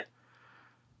terms. Yeah.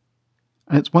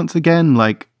 And it's once again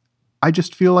like, I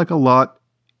just feel like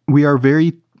we're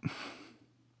very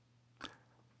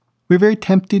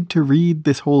tempted to read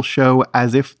this whole show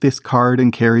as if this card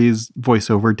and Carrie's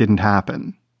voiceover didn't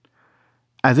happen.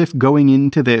 As if going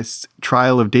into this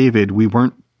trial of David, we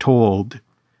weren't told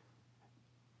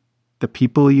the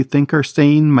people you think are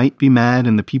sane might be mad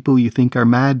and the people you think are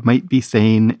mad might be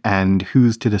sane, and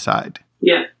who's to decide?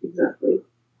 Yeah, exactly.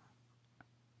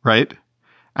 Right?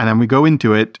 And then we go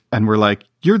into it and we're like,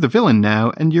 you're the villain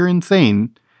now and you're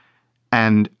insane.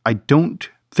 And I don't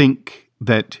think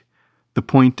that the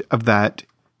point of that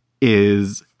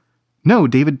is, no,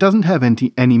 David doesn't have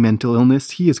any mental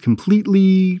illness. He is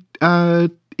completely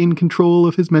in control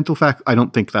of his mental fact. I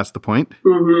don't think that's the point.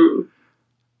 Mm-hmm.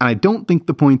 And I don't think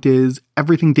the point is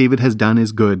everything David has done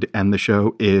is good and the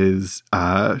show is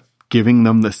giving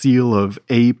them the seal of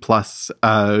A+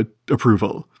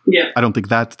 approval. Yeah. I don't think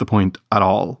that's the point at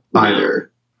all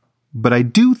either. But I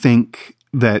do think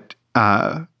that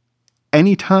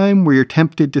any time where you're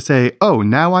tempted to say, oh,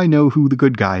 now I know who the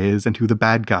good guy is and who the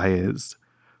bad guy is,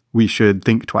 we should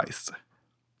think twice.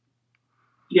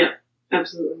 Yeah,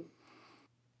 absolutely.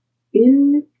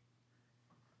 In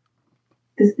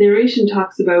this narration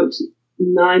talks about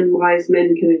 9 wise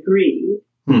men can agree.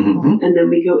 Mm-hmm. And then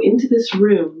we go into this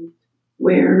room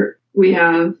where we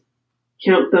have,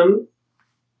 count them,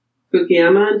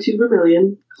 Fukuyama and 2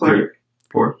 Vermilion, Clark,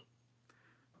 4,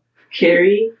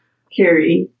 Carrie,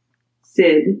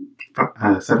 Sid,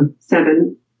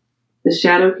 7, the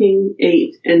Shadow King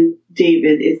 8, and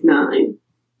David is 9.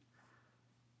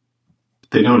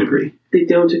 They don't agree. They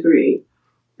don't agree.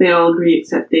 They all agree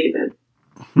except David.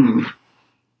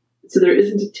 So there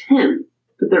isn't a 10,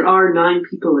 but there are 9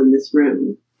 people in this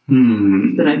room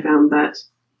that I found that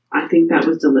I think that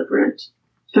was deliberate.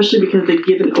 Especially because they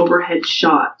give an overhead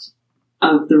shot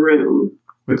of the room.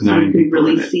 With so 9 you can people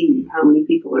really in it. see how many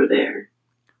people are there.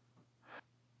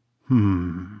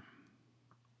 And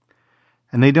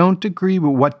they don't agree,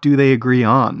 but what do they agree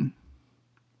on?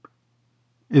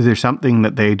 Is there something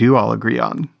that they do all agree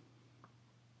on?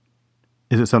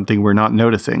 Is it something we're not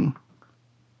noticing?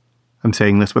 I'm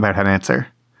saying this without an answer.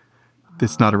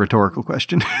 It's not a rhetorical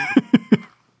question.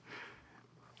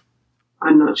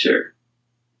 I'm not sure.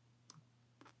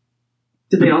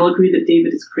 Do they all agree that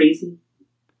David is crazy?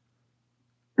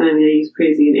 And I mean, I use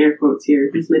crazy in air quotes here.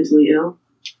 He's mentally ill.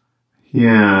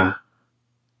 Yeah.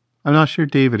 I'm not sure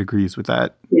David agrees with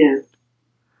that. Yeah.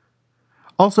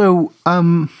 Also, at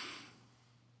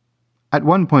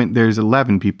one point there's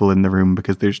 11 people in the room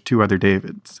because there's 2 other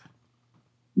Davids.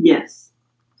 Yes.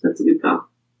 That's a good call.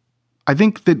 I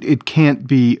think that it can't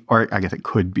be, or I guess it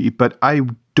could be, but I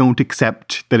don't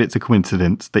accept that it's a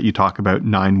coincidence that you talk about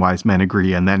 9 wise men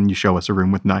agree and then you show us a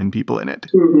room with 9 people in it.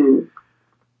 Mm-hmm.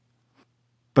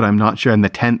 but I'm not sure. And the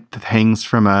tent that hangs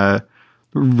from a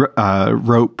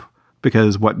rope,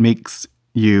 because what makes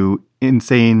you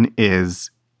insane is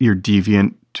you're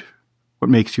deviant. What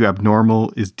makes you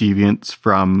abnormal is deviance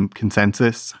from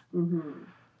consensus. Mm-hmm.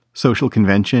 Social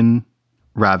convention,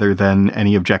 rather than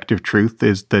any objective truth,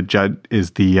 is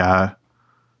the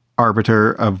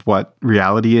arbiter of what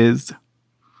reality is.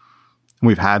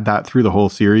 We've had that through the whole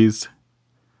series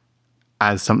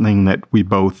as something that we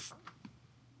both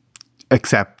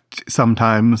accept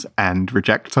sometimes and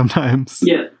reject sometimes.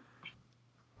 Yeah.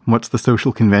 What's the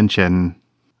social convention,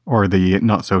 or the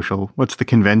not social? What's the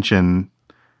convention?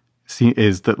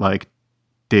 Is that like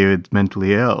David's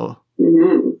mentally ill?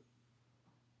 Mm-hmm.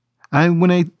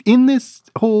 In this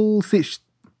whole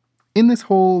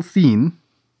scene,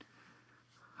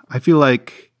 I feel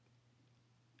like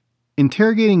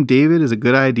interrogating David is a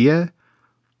good idea,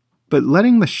 but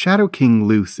letting the Shadow King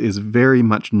loose is very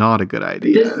much not a good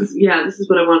idea. This is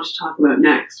what I wanted to talk about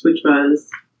next, which was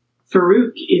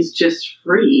Farouk is just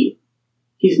free.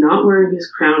 He's not wearing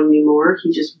his crown anymore.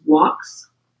 He just walks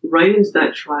right into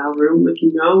that trial room with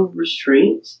no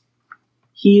restraint.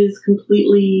 He is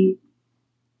completely,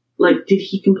 like, did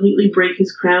he completely break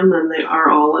his crown then they are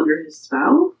all under his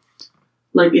spell?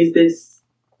 Like, is this,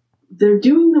 they're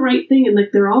doing the right thing and,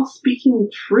 like, they're all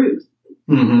speaking truth.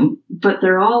 Mm-hmm. But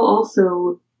they're all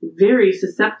also very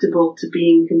susceptible to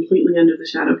being completely under the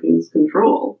Shadow King's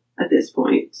control at this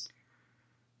point.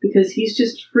 Because he's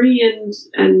just free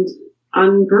and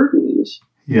unburdened.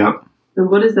 Yep.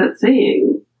 And what is that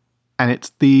saying? And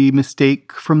it's the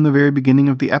mistake from the very beginning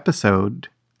of the episode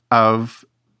of,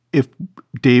 if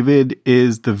David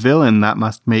is the villain, that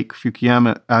must make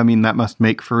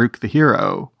Farouk the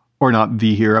hero. Or not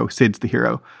the hero, Sid's the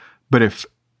hero. But if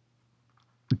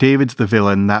David's the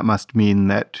villain, that must mean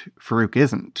that Farouk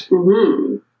isn't.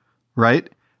 Mm-hmm. Right?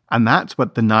 And that's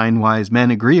what the 9 wise men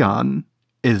agree on,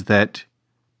 is that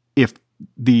if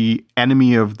the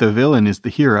enemy of the villain is the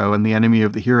hero and the enemy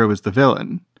of the hero is the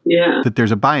villain, that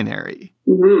there's a binary.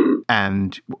 Mm-hmm.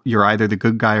 And you're either the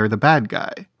good guy or the bad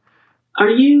guy. Are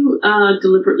you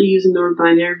deliberately using the word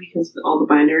binary because of all the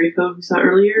binary code we saw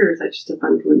earlier, or is that just a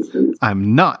fun coincidence?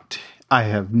 I'm not. I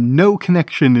have no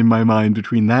connection in my mind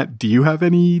between that. Do you have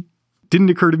any? Didn't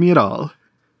occur to me at all.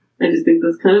 I just think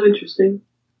that's kind of interesting.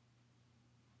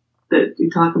 That we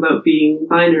talk about being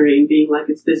binary and being like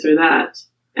it's this or that.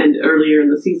 And earlier in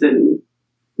the season,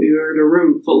 we were in a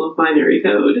room full of binary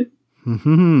code.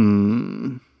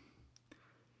 Mm-hmm.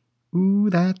 Ooh,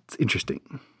 that's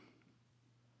interesting.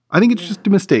 I think it's just a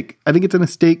mistake. I think it's a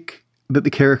mistake that the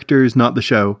characters, not the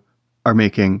show, are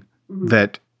making. Mm-hmm.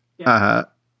 That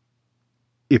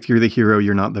if you're the hero,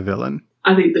 you're not the villain.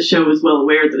 I think the show is well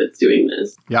aware that it's doing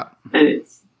this. Yeah. And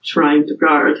it's trying to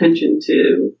draw our attention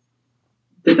to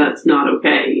that that's not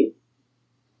okay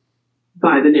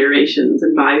by the narrations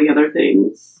and by the other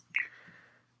things.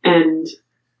 And,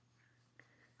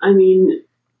 I mean,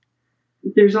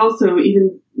 there's also,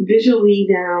 even visually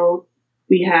now,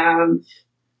 we have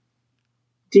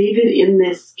David in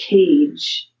this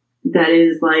cage that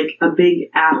is like a big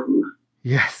atom.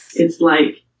 Yes. It's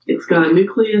like, it's got a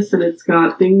nucleus and it's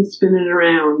got things spinning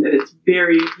around, and it's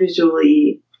very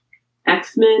visually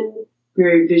X-Men,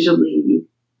 very visually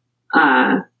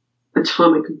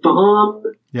atomic bomb.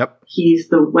 Yep. He's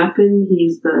the weapon.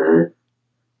 He's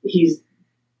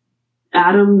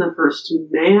Adam, the first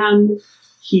man.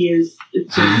 He is,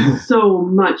 it's just so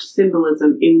much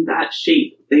symbolism in that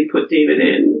shape they put David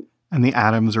in. And the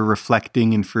atoms are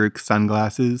reflecting in Farouk's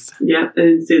sunglasses. Yep, and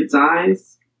in Sid's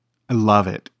eyes. I love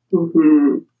it.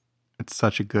 Mm-hmm. It's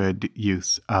such a good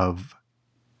use of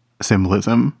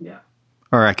symbolism. Yeah.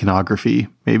 Or iconography,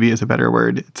 maybe is a better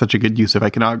word. It's such a good use of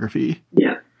iconography.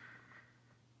 Yeah.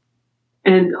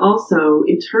 And also,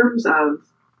 in terms of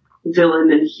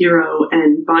villain and hero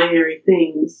and binary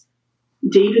things,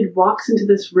 David walks into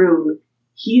this room.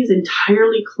 He is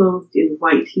entirely clothed in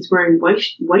white. He's wearing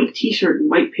white t-shirt and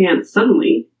white pants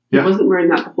suddenly. He wasn't wearing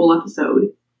that the whole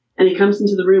episode. And he comes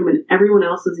into the room and everyone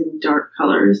else is in dark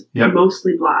colors,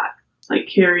 mostly black. Like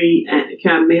Carrie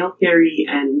and male Carrie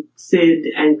and Sid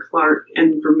and Clark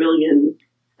and Vermilion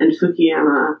and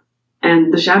Fukuyama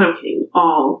and the Shadow King,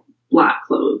 all black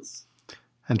clothes.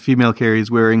 And female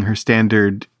Carrie's wearing her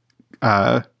standard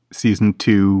season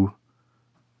 2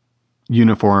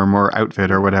 uniform or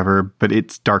outfit or whatever, but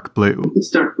it's dark blue. It's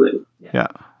dark blue.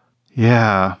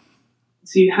 Yeah.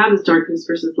 So you have this darkness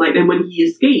versus light, and when he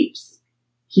escapes,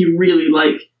 he really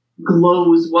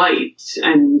glows white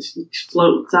and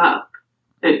floats up.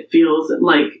 And it feels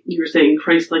like you were saying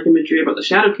Christ-like imagery about the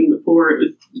Shadow King before.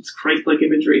 It's Christ-like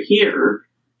imagery here,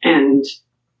 and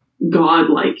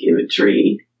God-like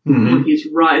imagery when he's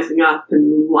rising up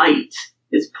and light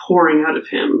is pouring out of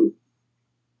him.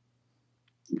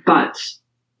 But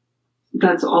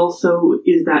that's also,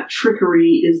 is that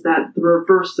trickery? Is that the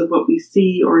reverse of what we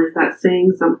see? Or is that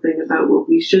saying something about what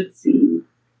we should see?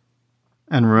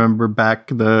 And remember back,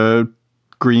 the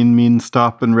green means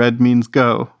stop and red means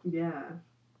go. Yeah.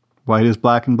 White is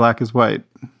black and black is white.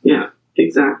 Yeah,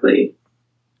 exactly.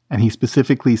 And he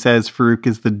specifically says Farouk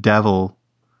is the devil.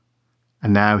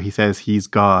 And now he says he's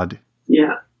God.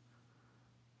 Yeah.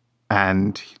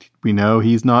 And we know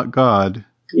he's not God.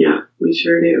 Yeah, we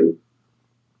sure do.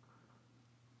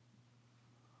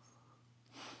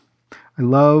 I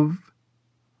love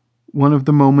one of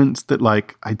the moments that,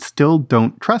 like, I still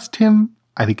don't trust him.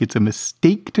 I think it's a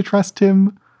mistake to trust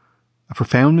him. A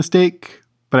profound mistake.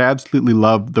 But I absolutely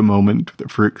love the moment that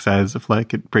Farouk says of,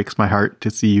 like, it breaks my heart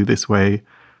to see you this way.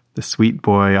 The sweet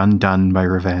boy undone by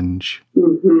revenge.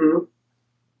 Mm-hmm.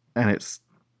 And it's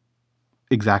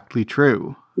exactly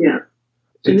true. Yeah.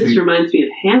 And this reminds me of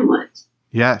Hamlet.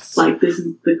 Yes. Like, this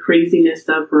is the craziness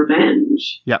of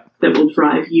revenge. Yeah. That will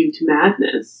drive you to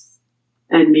madness.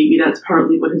 And maybe that's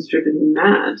partly what has driven him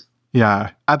mad.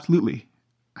 Yeah, absolutely.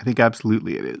 I think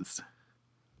absolutely it is.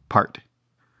 Part.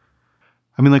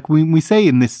 I mean, like, we say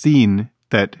in this scene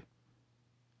that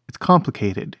it's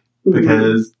complicated. Mm-hmm.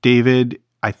 Because David,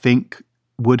 I think,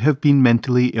 would have been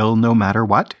mentally ill no matter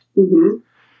what. Mm-hmm.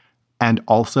 And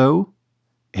also,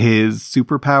 his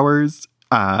superpowers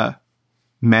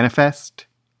manifest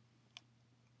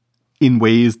in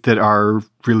ways that are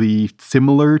really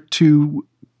similar to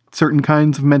certain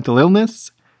kinds of mental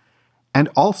illness. And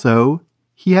also,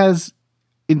 he has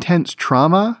intense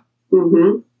trauma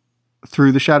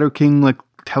through the Shadow King, like,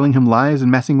 telling him lies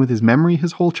and messing with his memory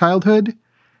his whole childhood.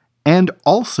 And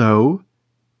also,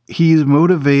 he's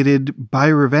motivated by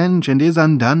revenge and is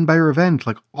undone by revenge.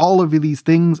 Like, all of these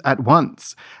things at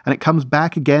once. And it comes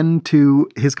back again to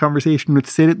his conversation with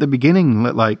Sid at the beginning.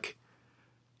 That, like,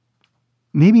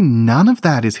 maybe none of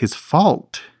that is his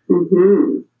fault.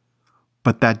 Mm-hmm.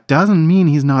 But that doesn't mean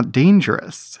he's not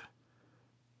dangerous.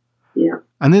 Yeah.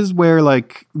 And this is where,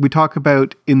 like, we talk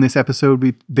about, in this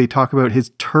episode, they talk about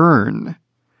his turn.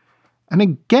 And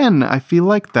again, I feel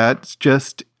like that's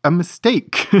just a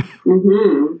mistake.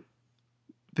 Mm-hmm.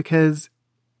 Because,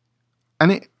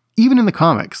 and even in the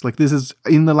comics, like, this is,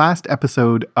 in the last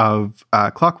episode of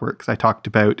Clockworks, I talked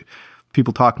about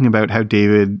people talking about how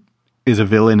David is a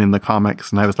villain in the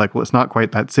comics. And I was like, well, it's not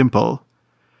quite that simple.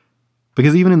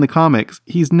 Because even in the comics,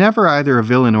 he's never either a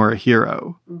villain or a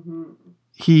hero. Mm-hmm.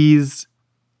 He's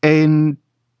a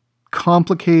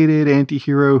complicated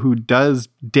anti-hero who does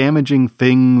damaging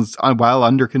things while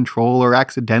under control or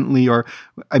accidentally, or,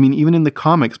 I mean, even in the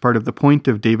comics, part of the point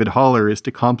of David Haller is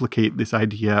to complicate this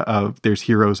idea of there's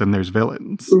heroes and there's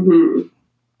villains. Mm-hmm.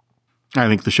 I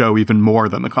think the show, even more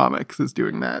than the comics, is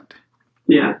doing that.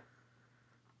 Yeah.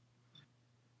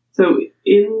 So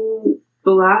in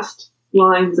the last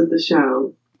lines of the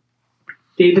show,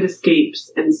 David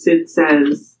escapes and Sid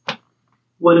says,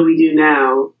 "What do we do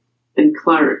now?" And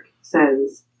Clark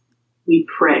says, "We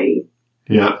pray."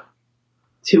 Yeah.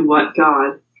 To what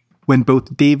God? When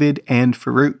both David and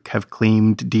Farouk have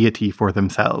claimed deity for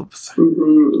themselves.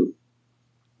 Mm-hmm.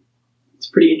 It's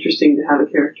pretty interesting to have a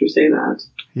character say that.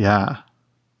 Yeah.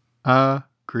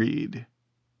 Agreed.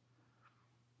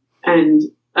 And,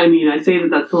 I mean, I say that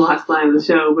that's the last line of the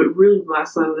show, but really the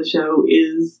last line of the show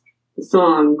is the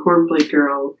song Cornflake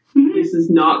Girl. This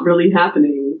is not really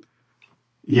happening.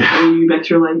 Yeah. And you bet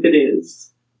your life it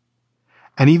is.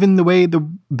 And even the way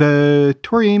the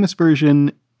Tori Amos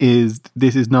version is,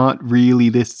 this is not really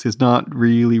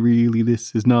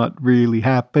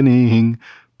happening.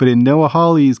 But in Noah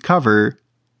Hawley's cover,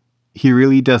 he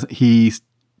really doesn't, he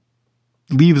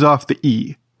leaves off the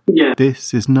E. Yeah.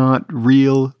 This is not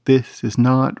real. This is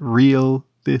not real.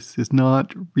 This is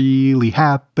not really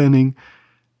happening.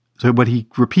 So what he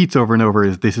repeats over and over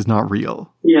is, this is not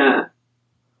real. Yeah.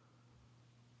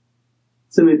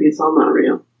 So maybe it's all not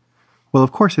real. Well,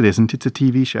 of course it isn't. It's a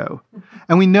TV show.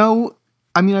 And we know,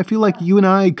 I mean, I feel like you and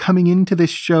I coming into this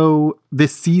show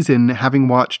this season, having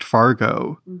watched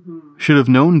Fargo, should have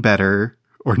known better,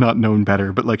 or not known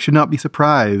better, but, like, should not be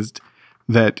surprised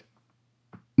that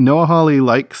Noah Hawley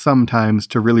likes sometimes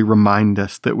to really remind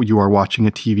us that you are watching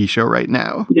a TV show right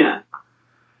now. Yeah.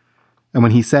 And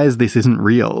when he says this isn't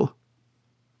real,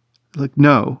 like,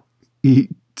 no,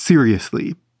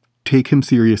 seriously, take him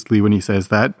seriously when he says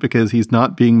that, because he's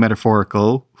not being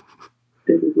metaphorical.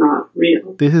 This is not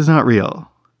real. This is not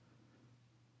real.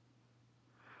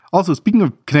 Also, speaking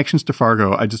of connections to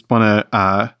Fargo, I just want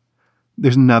to,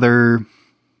 there's another,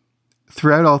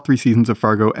 throughout all 3 seasons of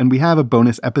Fargo, and we have a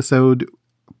bonus episode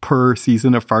per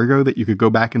season of Fargo that you could go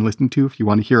back and listen to if you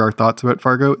want to hear our thoughts about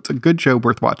Fargo. It's a good show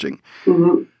worth watching.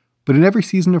 Mm-hmm. But in every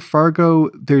season of Fargo,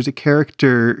 there's a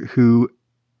character who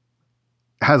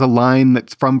has a line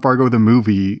that's from Fargo the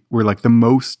movie where like the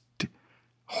most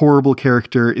horrible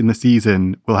character in the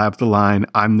season will have the line,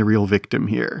 "I'm the real victim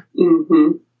here."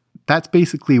 Mm-hmm. That's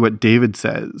basically what David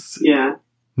says. Yeah.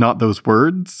 Not those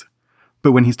words,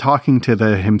 but when he's talking to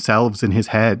the himselves in his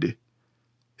head,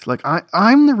 he's like,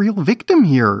 I'm the real victim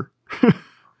here.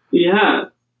 Yeah,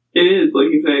 it is like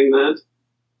he's saying that.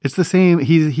 It's the same.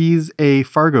 He's a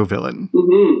Fargo villain,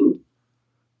 Mm-hmm.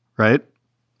 right?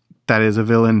 That is a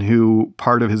villain who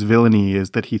part of his villainy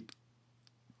is that he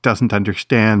doesn't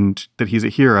understand that he's a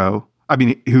hero. I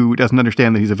mean, who doesn't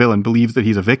understand that he's a villain, believes that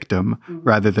he's a victim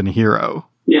rather than a hero.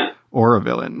 Yeah. Or a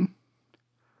villain.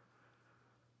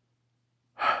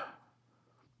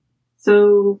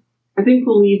 So I think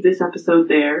we'll leave this episode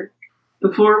there.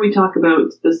 Before we talk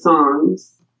about the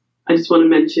songs, I just want to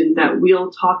mention that we'll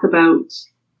talk about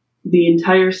the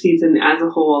entire season as a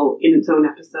whole in its own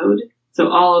episode. So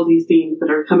all of these themes that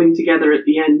are coming together at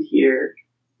the end here,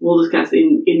 we'll discuss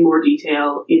in more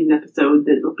detail in an episode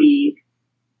that will be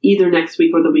either next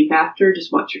week or the week after.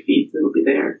 Just watch your feeds, it'll be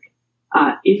there.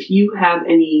 If you have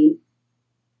anything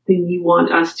you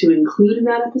want us to include in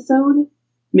that episode,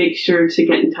 make sure to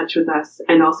get in touch with us,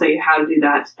 and I'll say how to do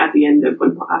that at the end of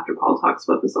after Paul talks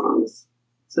about the songs.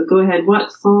 So go ahead.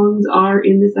 What songs are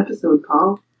in this episode,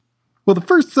 Paul? Well, the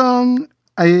first song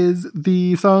is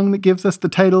the song that gives us the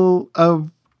title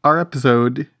of our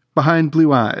episode, Behind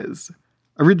Blue Eyes.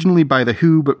 Originally by The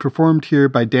Who, but performed here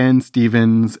by Dan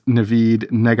Stevens, Naveed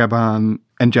Negahban,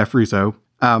 and Jeff Russo.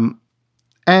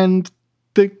 And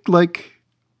the,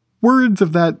 words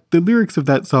of the lyrics of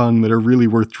that song that are really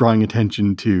worth drawing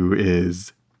attention to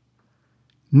is,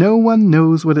 "No one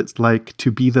knows what it's like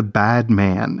to be the bad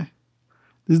man."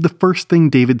 This is the first thing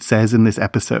David says in this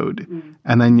episode.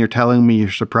 And then you're telling me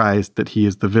you're surprised that he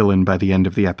is the villain by the end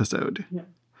of the episode.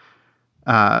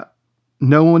 Yeah.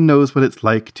 No one knows what it's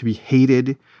like to be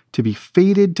hated, to be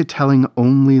fated to telling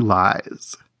only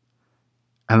lies.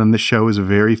 And then the show is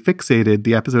very fixated,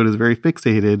 the episode is very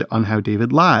fixated on how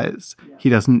David lies. Yeah. He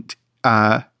doesn't,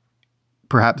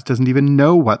 perhaps doesn't even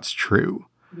know what's true.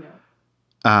 Yeah.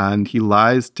 And he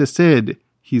lies to Sid.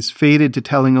 He's fated to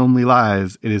telling only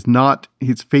lies.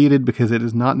 He's fated because it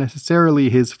is not necessarily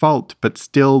his fault, but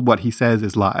still what he says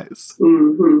is lies.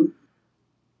 Mm-hmm.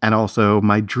 And also,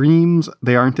 my dreams,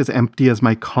 they aren't as empty as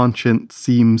my conscience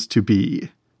seems to be.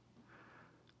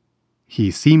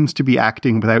 He seems to be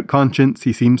acting without conscience.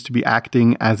 He seems to be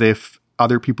acting as if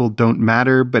other people don't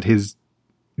matter, but his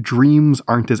dreams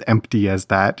aren't as empty as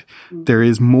that. There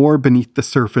is more beneath the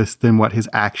surface than what his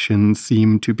actions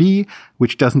seem to be,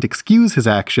 which doesn't excuse his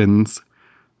actions,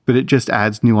 but it just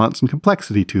adds nuance and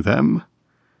complexity to them.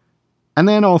 And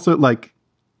then also,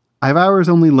 I've hours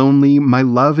only lonely, my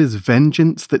love is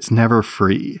vengeance that's never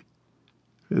free.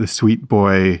 The sweet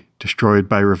boy destroyed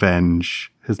by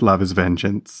revenge, his love is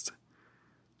vengeance.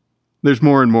 There's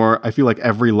more and more. I feel like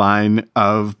every line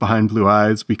of Behind Blue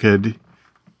Eyes we could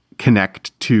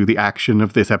connect to the action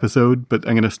of this episode, but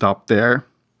I'm going to stop there.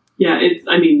 Yeah,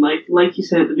 like you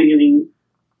said at the beginning,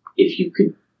 if you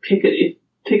could pick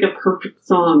a perfect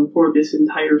song for this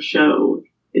entire show,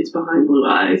 it's Behind Blue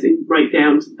Eyes, and right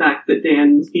down to the fact that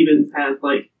Dan Stevens has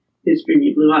his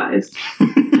dreamy blue eyes.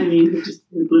 Just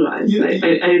his blue eyes. I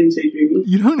didn't say dreamy.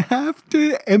 You don't have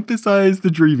to emphasize the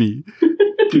dreamy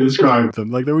to describe them.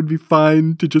 That would be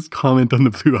fine to just comment on the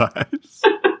blue eyes.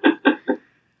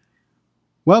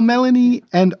 While Melanie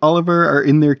and Oliver are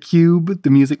in their cube, the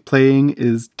music playing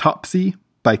is Topsy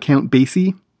by Count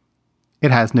Basie.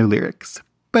 It has no lyrics,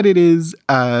 but it is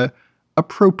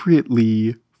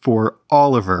appropriately for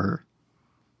Oliver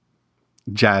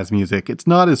jazz music. It's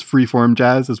not as freeform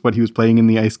jazz as what he was playing in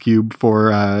the Ice Cube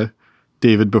for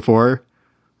David before.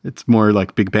 It's more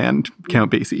like big band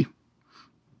Count Basie.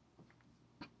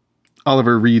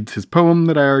 Oliver reads his poem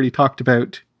that I already talked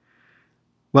about.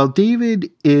 While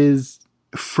David is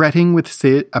fretting with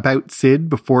Sid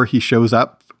before he shows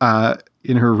up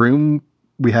in her room,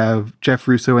 we have Jeff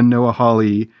Russo and Noah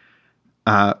Hawley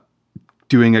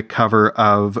doing a cover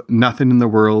of Nothing in the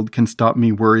World Can Stop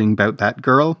Me Worrying About That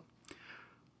Girl,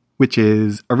 which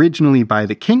is originally by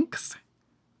the Kinks.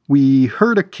 We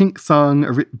heard a Kinks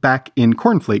song back in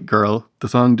Cornflake Girl. The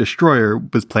song Destroyer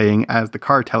was playing as the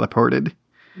car teleported.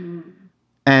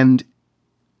 And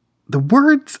the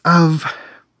words of...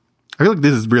 I feel like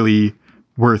this is really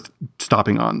worth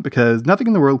stopping on, because Nothing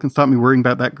in the World Can Stop Me Worrying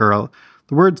About That Girl.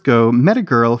 The words go, met a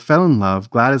girl, fell in love,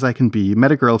 glad as I can be.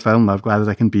 Met a girl, fell in love, glad as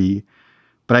I can be.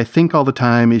 But I think all the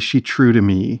time, is she true to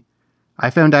me? I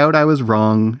found out I was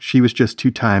wrong. She was just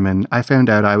too timing. I found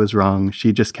out I was wrong.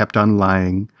 She just kept on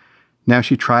lying. Now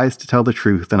she tries to tell the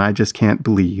truth, and I just can't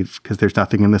believe, because there's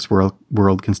nothing in this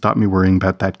world can stop me worrying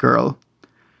about that girl.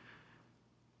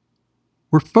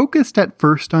 We're focused at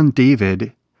first on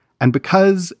David, and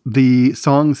because the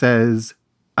song says,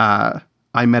 I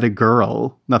met a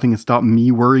girl, nothing can stop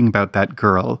me worrying about that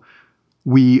girl,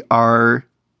 we are,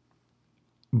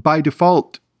 by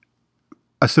default,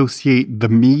 associate the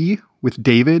me with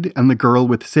David and the girl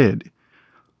with Sid.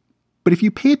 But if you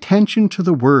pay attention to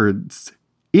the words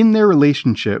in their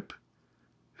relationship,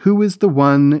 who is the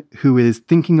one who is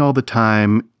thinking all the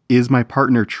time, is my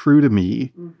partner true to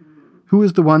me? Mm-hmm. Who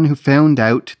is the one who found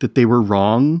out that they were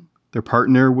wrong? Their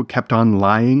partner kept on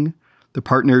lying. The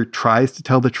partner tries to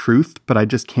tell the truth, but I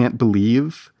just can't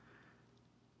believe.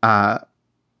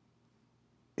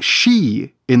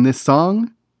 She, in this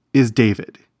song, is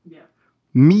David. Yeah.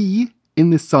 Me,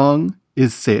 in this song,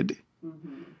 is Sid.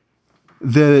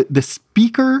 Mm-hmm. The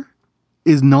speaker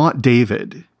is not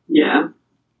David. Yeah.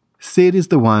 Sid is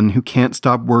the one who can't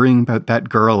stop worrying about that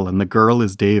girl, and the girl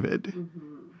is David. Mm-hmm.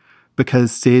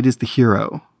 Because Sid is the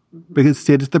hero. Mm-hmm. Because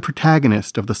Sid is the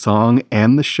protagonist of the song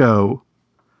and the show.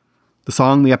 The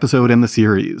song, the episode, and the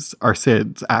series are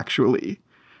Sid's, actually.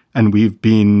 And we've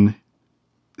been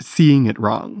seeing it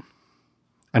wrong.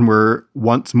 And we're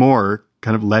once more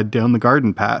kind of led down the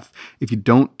garden path. If you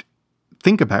don't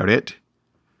think about it,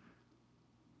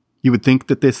 you would think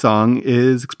that this song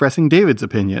is expressing David's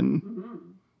opinion. Mm-hmm.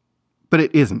 But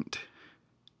it isn't.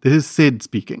 This is Sid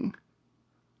speaking.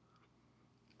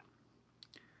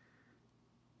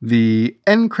 The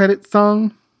end credits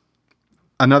song,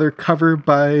 another cover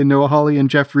by Noah Hawley and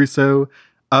Jeff Russo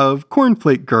of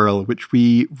Cornflake Girl, which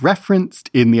we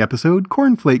referenced in the episode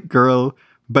Cornflake Girl,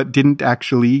 but didn't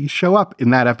actually show up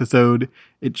in that episode.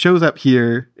 It shows up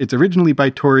here. It's originally by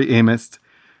Tori Amos.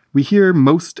 We hear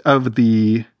most of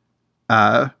the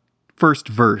first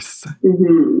verse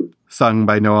sung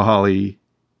by Noah Hawley.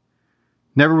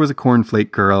 Never was a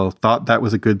cornflake girl, thought that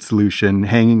was a good solution,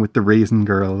 hanging with the raisin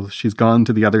girls. She's gone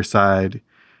to the other side,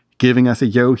 giving us a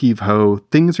yo-heave-ho.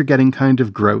 Things are getting kind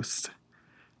of gross.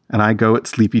 And I go at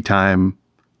sleepy time.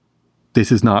 This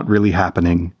is not really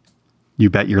happening. You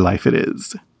bet your life it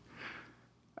is.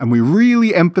 And we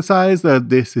really emphasize that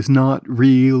this is not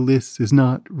real, this is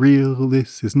not real,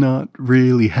 this is not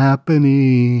really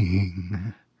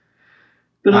happening.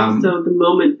 But also the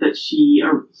moment that he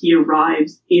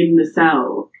arrives in the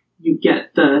cell, you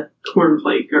get the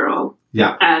cornflake girl.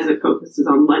 Yeah. As it focuses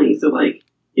on Lenny. So, like,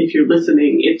 if you're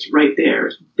listening, it's right there.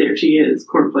 There she is,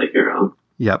 cornflake girl.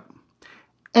 Yep.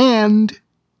 And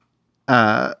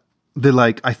I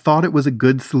thought it was a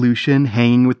good solution,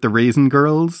 hanging with the raisin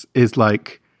girls, is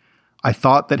like, I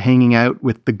thought that hanging out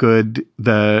with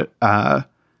the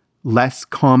less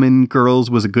common girls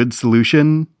was a good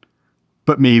solution.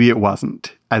 But maybe it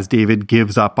wasn't, as David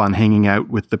gives up on hanging out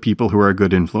with the people who are a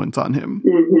good influence on him.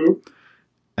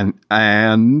 Mm-hmm.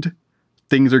 And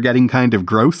things are getting kind of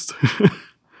gross.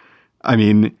 I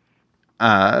mean,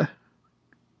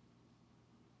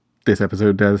 this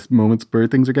episode has moments where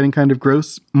things are getting kind of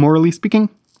gross, morally speaking.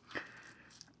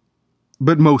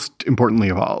 But most importantly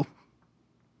of all,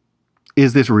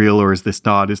 is this real or is this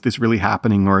not? Is this really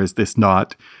happening or is this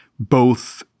not?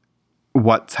 Both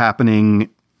what's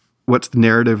happening, what's the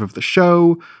narrative of the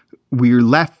show? We're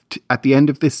left at the end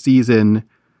of this season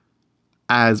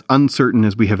as uncertain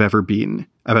as we have ever been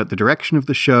about the direction of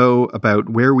the show, about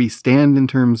where we stand in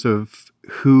terms of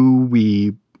who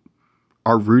we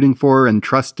are rooting for and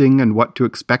trusting and what to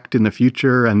expect in the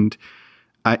future, and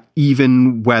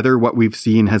even whether what we've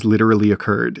seen has literally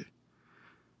occurred.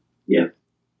 Yeah.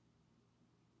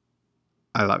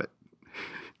 I love it.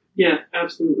 Yeah,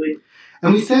 absolutely.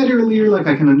 And we said earlier, like,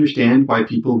 I can understand why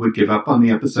people would give up on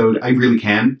the episode. I really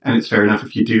can, and it's fair enough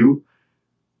if you do.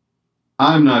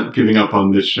 I'm not giving up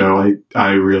on this show.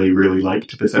 I really, really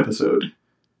liked this episode.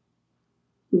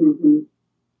 Mm-hmm.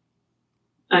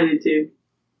 I did too.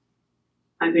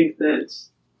 I think that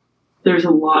there's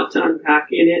a lot to unpack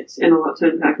in it, and a lot to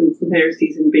unpack in this entire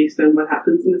season based on what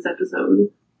happens in this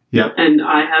episode. Yep. And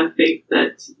I have faith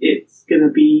that it's going to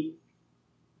be...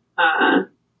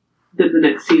 that the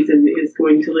next season is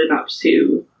going to live up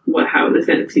to how this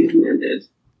next season ended.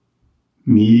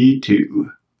 Me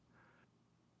too.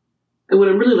 And what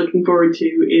I'm really looking forward to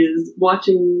is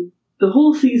watching the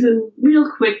whole season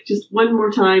real quick, just one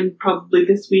more time, probably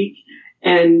this week.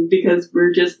 And because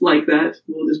we're just like that,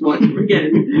 we'll just watch it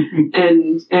again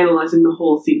and analyzing the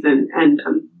whole season. And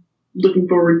I'm looking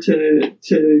forward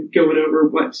to going over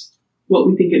what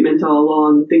we think it meant all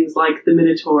along. Things like the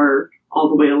Minotaur all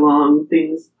the way along.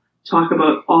 Things talk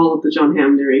about all of the John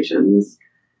Hamm narrations.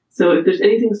 So if there's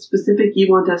anything specific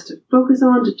you want us to focus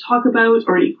on, to talk about,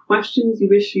 or any questions you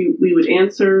wish we would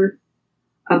answer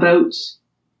about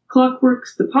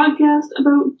Clockworks, the podcast,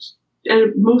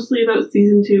 and mostly about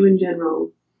season 2 in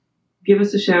general, give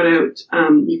us a shout out.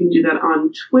 You can do that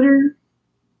on Twitter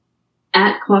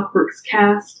at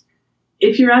ClockworksCast.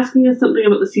 If you're asking us something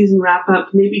about the season wrap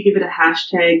up, maybe give it a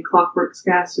hashtag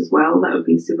ClockworksCast as well. That would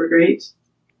be super great.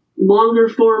 Longer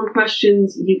form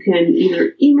questions, you can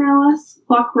either email us,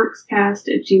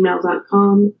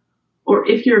 clockworkscast@gmail.com, or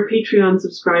if you're a Patreon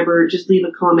subscriber, just leave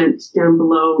a comment down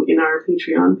below in our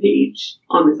Patreon page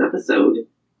on this episode.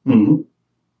 Mm-hmm.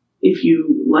 If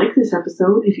you like this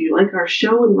episode, if you like our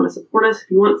show and want to support us,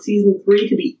 if you want season 3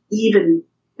 to be even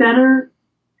better,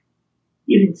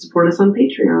 you can support us on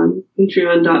Patreon,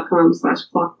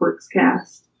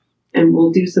 patreon.com/clockworkscast. And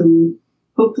we'll do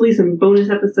hopefully some bonus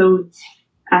episodes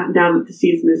now that the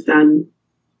season is done.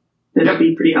 That'd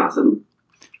be pretty awesome.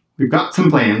 We've got some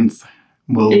plans.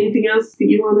 Anything else that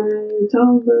you want to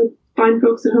tell the fine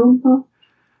folks at home, Paul?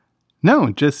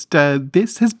 No, just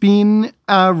this has been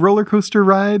a roller coaster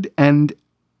ride, and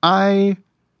I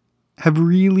have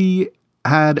really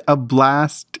had a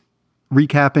blast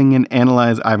recapping and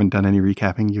I haven't done any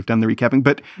recapping, you've done the recapping,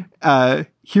 but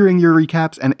hearing your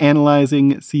recaps and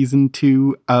analyzing season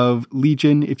 2 of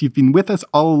Legion. If you've been with us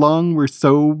all along, we're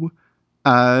so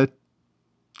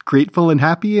grateful and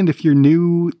happy. And if you're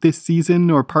new this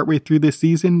season or partway through this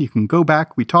season, you can go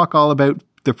back. We talk all about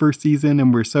the first season,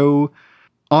 and we're so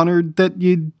honored that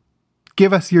you'd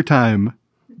give us your time.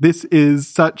 This is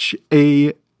such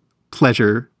a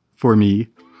pleasure for me.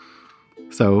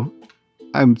 So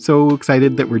I'm so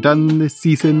excited that we're done this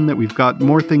season, that we've got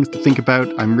more things to think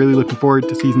about. I'm really looking forward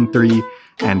to season 3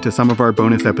 and to some of our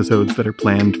bonus episodes that are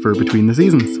planned for between the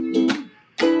seasons.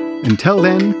 Until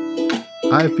then,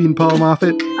 I've been Paul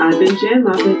Moffat. I've been Jan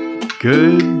Moffat.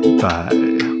 Goodbye.